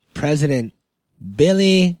President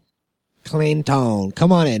Billy Clinton.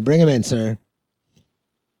 Come on in. Bring him in, sir.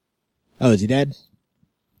 Oh, is he dead?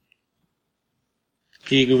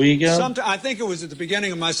 I think it was at the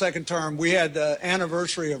beginning of my second term. We had the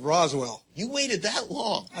anniversary of Roswell. You waited that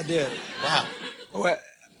long? I did. Wow.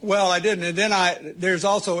 Well, I didn't. And then there's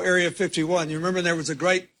also Area 51. You remember there was a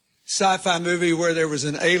great sci-fi movie where there was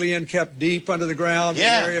an alien kept deep under the ground in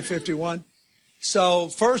Area 51? So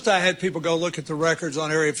first I had people go look at the records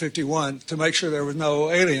on Area 51 to make sure there was no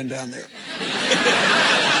alien down there.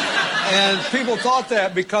 And people thought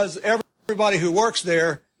that because everybody who works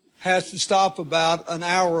there has to stop about an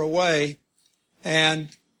hour away and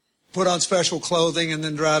put on special clothing and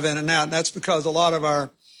then drive in and out. And that's because a lot of our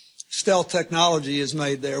stealth technology is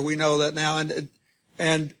made there. We know that now.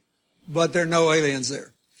 But there are no aliens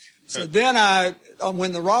there. So then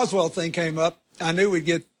when the Roswell thing came up, I knew we'd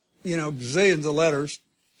get, bazillions of letters.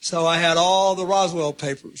 So I had all the Roswell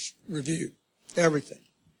papers reviewed, everything.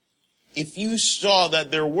 If you saw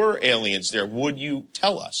that there were aliens there, would you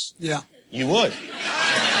tell us? Yeah. You would? I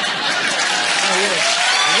would.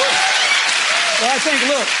 Well, I think,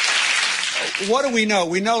 look, what do we know?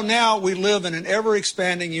 We know now we live in an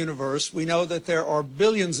ever-expanding universe. We know that there are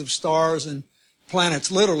billions of stars and planets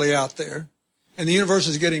literally out there, and the universe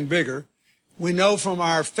is getting bigger. We know from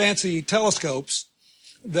our fancy telescopes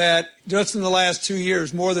that just in the last 2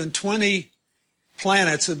 years, more than 20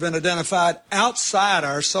 planets have been identified outside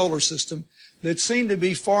our solar system that seem to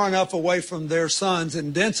be far enough away from their suns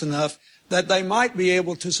and dense enough that they might be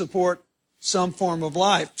able to support some form of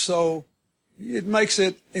life. So it makes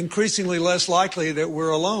it increasingly less likely that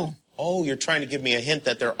we're alone. Oh, you're trying to give me a hint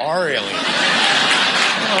that there are aliens.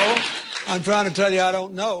 No, I'm trying to tell you I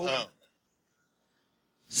don't know. Oh.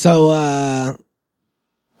 So,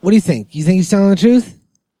 what do you think? You think he's telling the truth?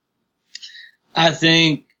 I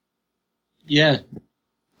think, yeah.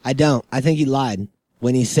 I don't. I think he lied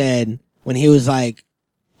when he was like,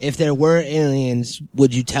 if there were aliens,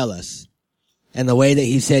 would you tell us? And the way that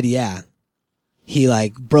he said, yeah, he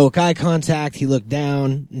like broke eye contact. He looked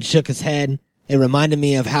down and shook his head. It reminded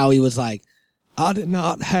me of how he was like, I did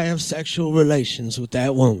not have sexual relations with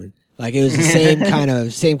that woman. Like it was the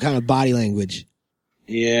same kind of body language.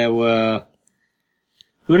 Yeah, well,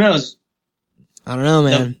 who knows? I don't know,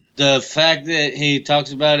 man. The fact that he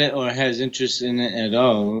talks about it or has interest in it at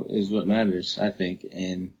all is what matters, I think.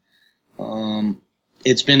 And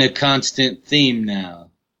it's been a constant theme now.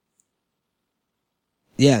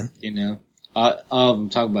 Yeah. All of them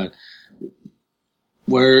talk about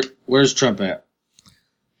it. Where's Trump at?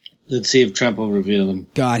 Let's see if Trump will reveal him.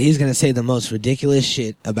 God, he's going to say the most ridiculous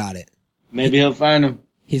shit about it. Maybe he'll find him.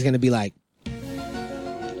 He's going to be like,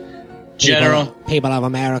 General, people of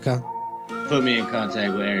America. Put me in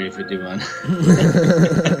contact with Area 51.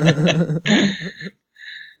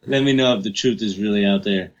 Let me know if the truth is really out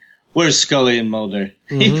there. Where's Scully and Mulder?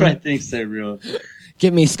 He probably thinks they're real.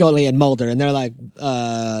 Give me Scully and Mulder. And they're like,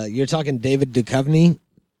 you're talking David Duchovny?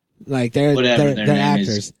 Like, they're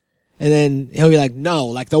actors. And then he'll be like, no,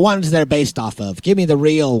 like the ones they're based off of. Give me the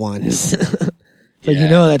real ones. But you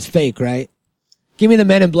know that's fake, right? Give me the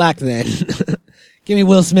Men in Black then. Give me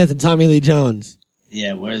Will Smith and Tommy Lee Jones.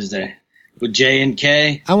 Yeah, where's there? With J and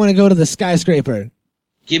K? I want to go to the skyscraper.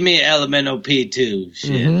 Give me Elemental P2.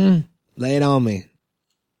 Shit. Mm-hmm. Lay it on me.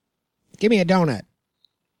 Give me a donut.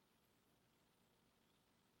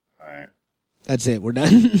 All right. That's it. We're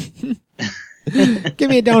done. Give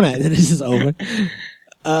me a donut. This is over.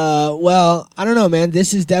 Well, I don't know, man.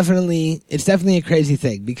 It's definitely a crazy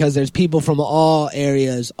thing because there's people from all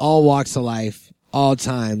areas, all walks of life, all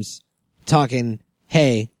times talking,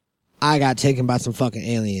 hey, I got taken by some fucking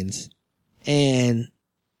aliens. And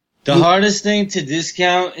the hardest thing to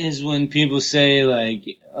discount is when people say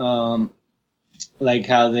like how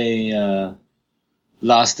they,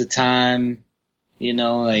 lost the time, you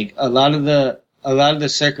know, like a lot of the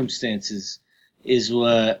circumstances is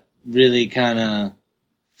what really kind of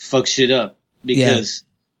fuck shit up because,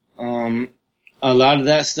 a lot of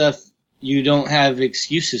that stuff you don't have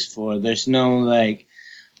excuses for. There's no like,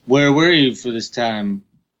 where were you for this time?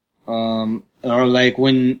 Or like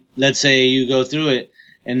when, let's say you go through it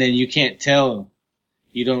and then you can't tell,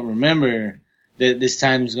 you don't remember that this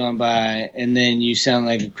time's gone by and then you sound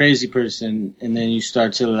like a crazy person and then you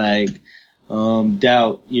start to like,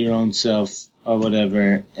 doubt your own self or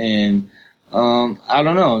whatever. And, I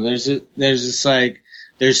don't know. There's this like,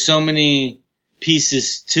 there's so many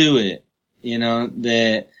pieces to it, you know,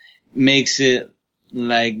 that makes it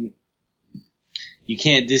like, you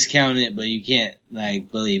can't discount it, but you can't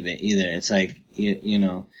like believe it either. It's like, you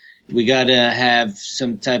know, we gotta have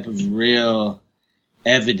some type of real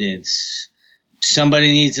evidence.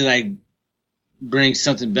 Somebody needs to like bring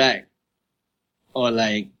something back or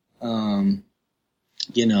like,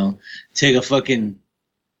 you know, take a fucking,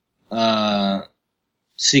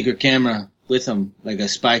 secret camera with them, like a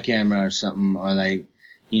spy camera or something, or like,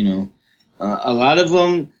 you know, a lot of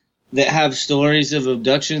them that have stories of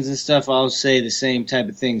abductions and stuff, I'll say the same type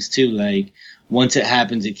of things too. Like, once it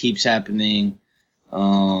happens, it keeps happening.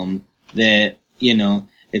 That, you know,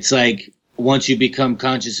 it's like, once you become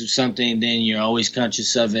conscious of something, then you're always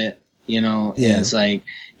conscious of it, you know? Yeah. And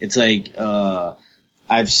it's like,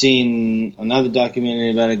 I've seen another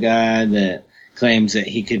documentary about a guy that claims that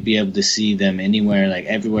he could be able to see them anywhere, like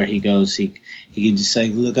everywhere he goes, he can just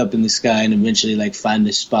like look up in the sky and eventually like find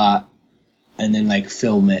the spot and then like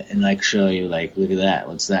film it and like show you like, look at that,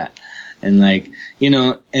 what's that? And like, you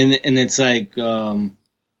know, and it's like, out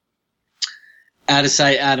of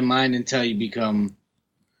sight, out of mind until you become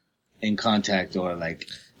in contact or like.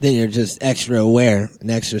 Then you're just extra aware and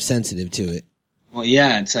extra sensitive to it. Well,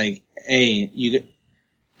 yeah, it's like, hey,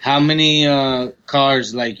 how many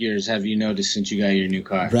cars like yours have you noticed since you got your new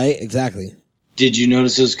car? Right, exactly. Did you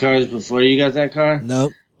notice those cars before you got that car?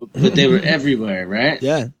 No. But they were everywhere, right?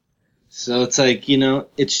 Yeah. So it's like, you know,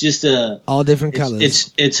 it's just all different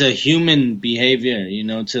colors. It's a human behavior, you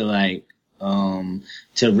know, to like,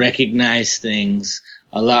 to recognize things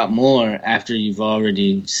a lot more after you've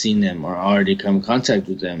already seen them or already come in contact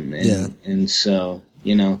with them. And, and so,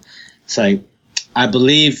 you know, it's like, I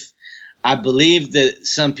believe that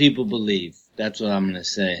some people believe. That's what I'm going to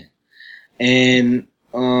say. And,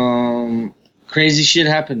 crazy shit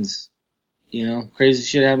happens, you know, crazy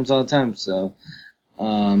shit happens all the time. So,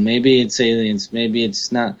 maybe it's aliens. Maybe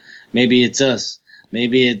it's not. Maybe it's us.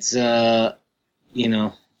 Maybe it's, you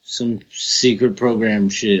know, some secret program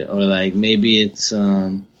shit, or like maybe it's,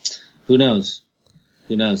 who knows?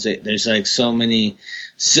 Who knows? There's like so many,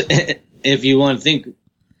 if you want to think,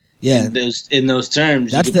 in those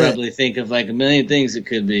terms, you could probably think of like a million things it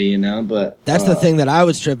could be, you know, but. That's the thing that I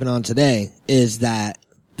was tripping on today, is that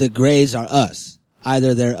the grays are us.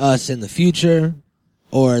 Either they're us in the future,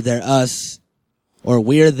 or they're us, or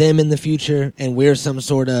we're them in the future, and we're some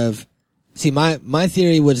sort of, see, my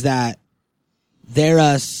theory was that they're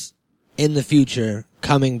us in the future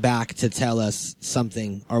coming back to tell us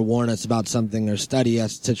something or warn us about something or study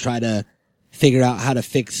us to try to figure out how to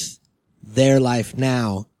fix their life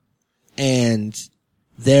now. And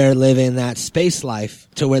they're living that space life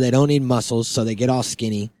to where they don't need muscles, so they get all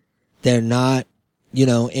skinny. They're not, you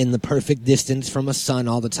know, in the perfect distance from a sun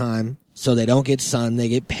all the time, so they don't get sun, they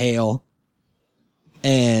get pale.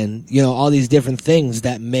 and, you know, all these different things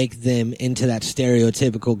that make them into that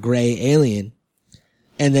stereotypical gray alien.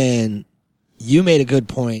 And then you made a good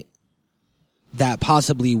point that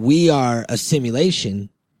possibly we are a simulation,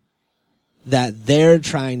 that they're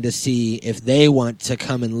trying to see if they want to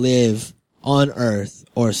come and live on Earth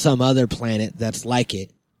or some other planet that's like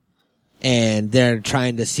it. And they're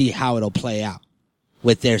trying to see how it'll play out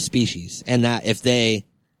with their species. And that if they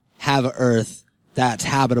have an Earth that's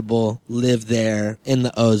habitable, live there in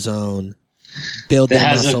the ozone, build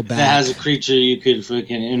their muscle back. That has a creature you could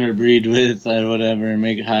fucking interbreed with or whatever and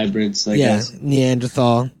make hybrids like us.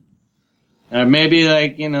 Neanderthal. Or maybe,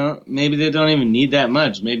 like, you know, maybe they don't even need that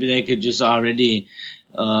much. Maybe they could just already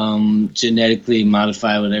genetically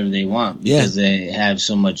modify whatever they want because they have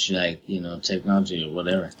so much, like, you know, technology or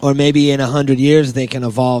whatever. Or maybe in 100 years they can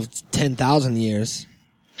evolve 10,000 years.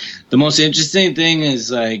 The most interesting thing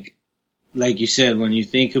is, like you said, when you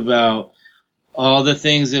think about all the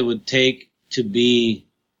things it would take to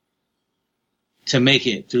make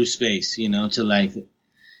it through space, you know, to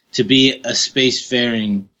be a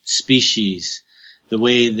spacefaring species, the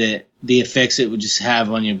way that the effects it would just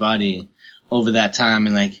have on your body over that time,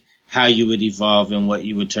 and like how you would evolve and what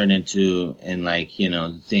you would turn into, and like, you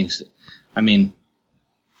know, things. I mean,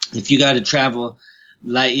 if you got to travel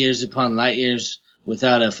light years upon light years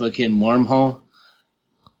without a fucking wormhole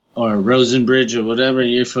or a Rosen Bridge or whatever,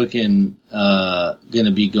 you're fucking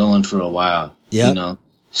gonna be going for a while. Yep. You know,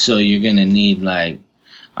 so you're gonna need, like,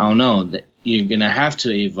 I don't know, you're gonna have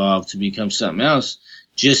to evolve to become something else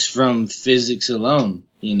just from physics alone.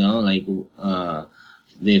 You know, like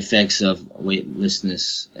the effects of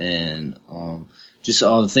weightlessness and just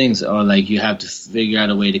all the things, or like you have to figure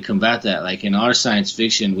out a way to combat that. Like in our science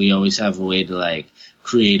fiction, we always have a way to like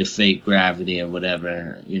create a fake gravity or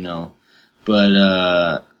whatever, you know.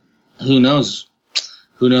 But who knows?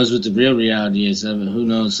 Who knows what the real reality is of it? Who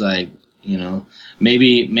knows, like, you know,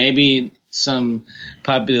 maybe some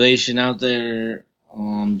population out there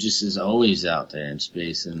just is always out there in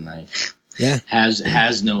space and like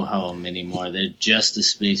has no home anymore. They're just a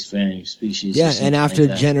spacefaring species. Yeah, and after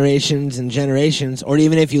generations and generations, or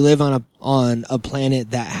even if you live on a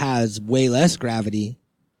planet that has way less gravity,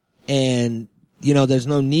 and you know, there's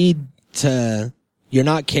no need to, you're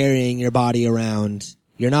not carrying your body around,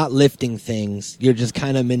 you're not lifting things, you're just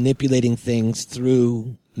kind of manipulating things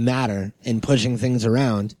through matter and pushing things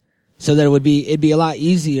around. So it'd be a lot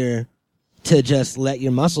easier to just let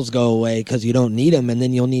your muscles go away because you don't need them, and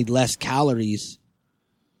then you'll need less calories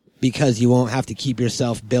because you won't have to keep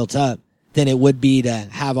yourself built up than it would be to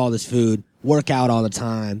have all this food, work out all the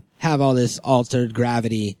time, have all this altered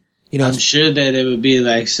gravity. You know, I'm sure that it would be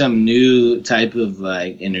like some new type of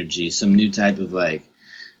like energy, some new type of like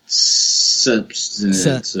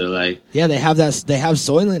substance, or like, yeah, they have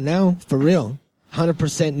Soylent now for real.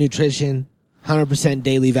 100% nutrition, 100%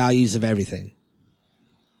 daily values of everything.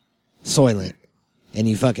 Soylent. And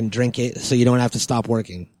you fucking drink it so you don't have to stop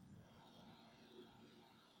working.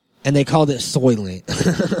 And they called it Soylent.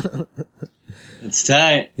 It's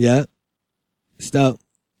tight. Yeah. So,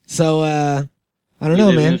 I don't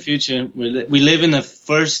know, man. We live in the future. We live in the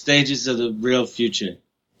first stages of the real future.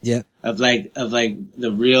 Yeah. Of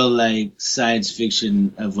the real, like, science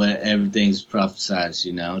fiction of what everything's prophesized,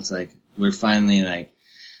 you know? It's like, we're finally, like,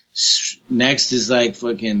 next is, like,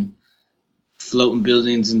 fucking floating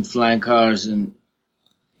buildings and flying cars and,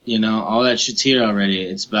 you know, all that shit's here already.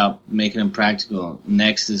 It's about making them practical.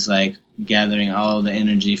 Next is, like, gathering all the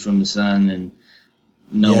energy from the sun and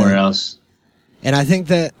nowhere else. And I think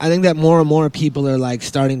that more and more people are, like,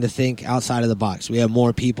 starting to think outside of the box. We have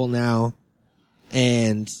more people now,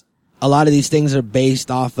 and a lot of these things are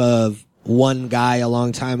based off of one guy a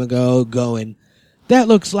long time ago going, that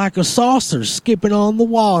looks like a saucer skipping on the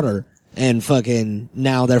water. And fucking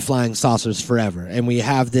now they're flying saucers forever. And we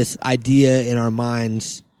have this idea in our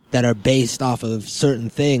minds that are based off of certain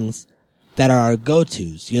things that are our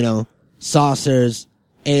go-tos, you know, saucers,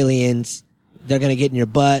 aliens, they're going to get in your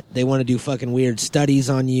butt. They want to do fucking weird studies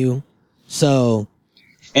on you. So.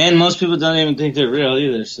 And most people don't even think they're real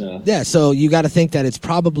either, so. Yeah, so you got to think that it's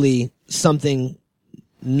probably something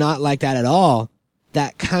not like that at all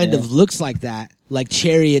that kind of looks like that, like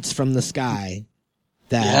chariots from the sky.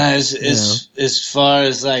 That, as far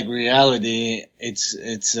as like reality,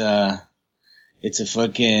 it's a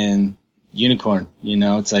fucking unicorn, you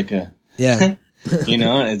know, it's like a, you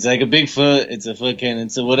know, it's like a Bigfoot,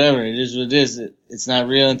 it's a whatever, it is what it is. It's not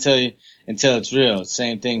real until it's real.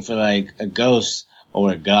 Same thing for like a ghost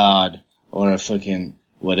or a god or a fucking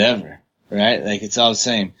whatever, right? Like it's all the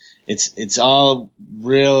same. It's all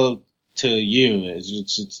real to you.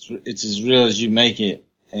 It's as real as you make it.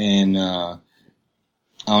 And,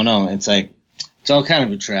 I don't know. It's like, it's all kind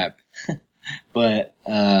of a trap, but,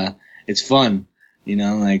 it's fun, you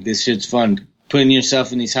know, like this shit's fun. Putting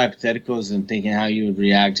yourself in these hypotheticals and thinking how you would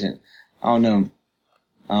react to it. I don't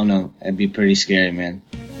know. It'd be pretty scary, man.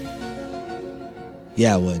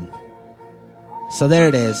 Yeah, it would. So there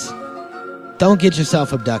it is. Don't get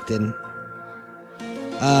yourself abducted.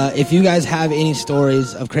 If you guys have any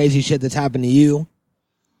stories of crazy shit that's happened to you,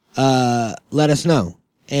 let us know.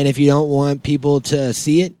 And if you don't want people to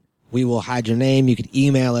see it, we will hide your name. You can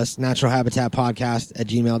email us,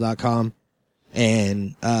 naturalhabitatpodcast@gmail.com.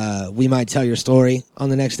 And, we might tell your story on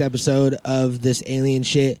the next episode of this alien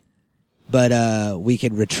shit, but, we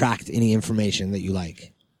could retract any information that you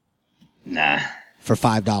like. Nah. For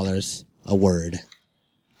 $5 a word.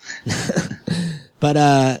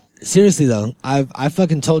 But, seriously though, I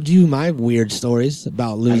fucking told you my weird stories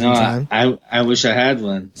about losing time. I wish I had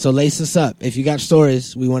one. So lace us up. If you got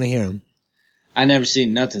stories, we want to hear them. I never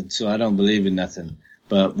seen nothing, so I don't believe in nothing.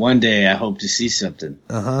 But one day I hope to see something.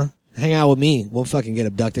 Uh-huh. Hang out with me. We'll fucking get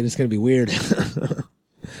abducted. It's gonna be weird.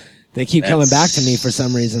 They keep coming back to me for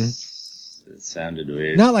some reason. It sounded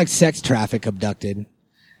weird. Not like sex traffic abducted.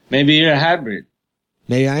 Maybe you're a hybrid.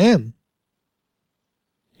 Maybe I am.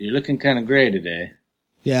 You're looking kind of gray today.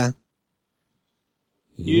 Yeah.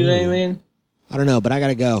 You alien? I don't know, but I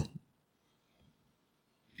gotta go.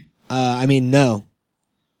 No.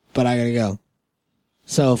 But I gotta go.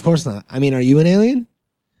 So, of course not. I mean, are you an alien?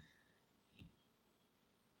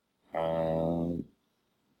 I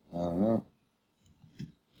don't know.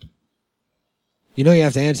 You know you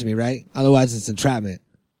have to answer me, right? Otherwise it's entrapment.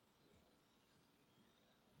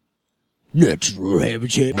 Natural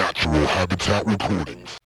Habitat Recordings.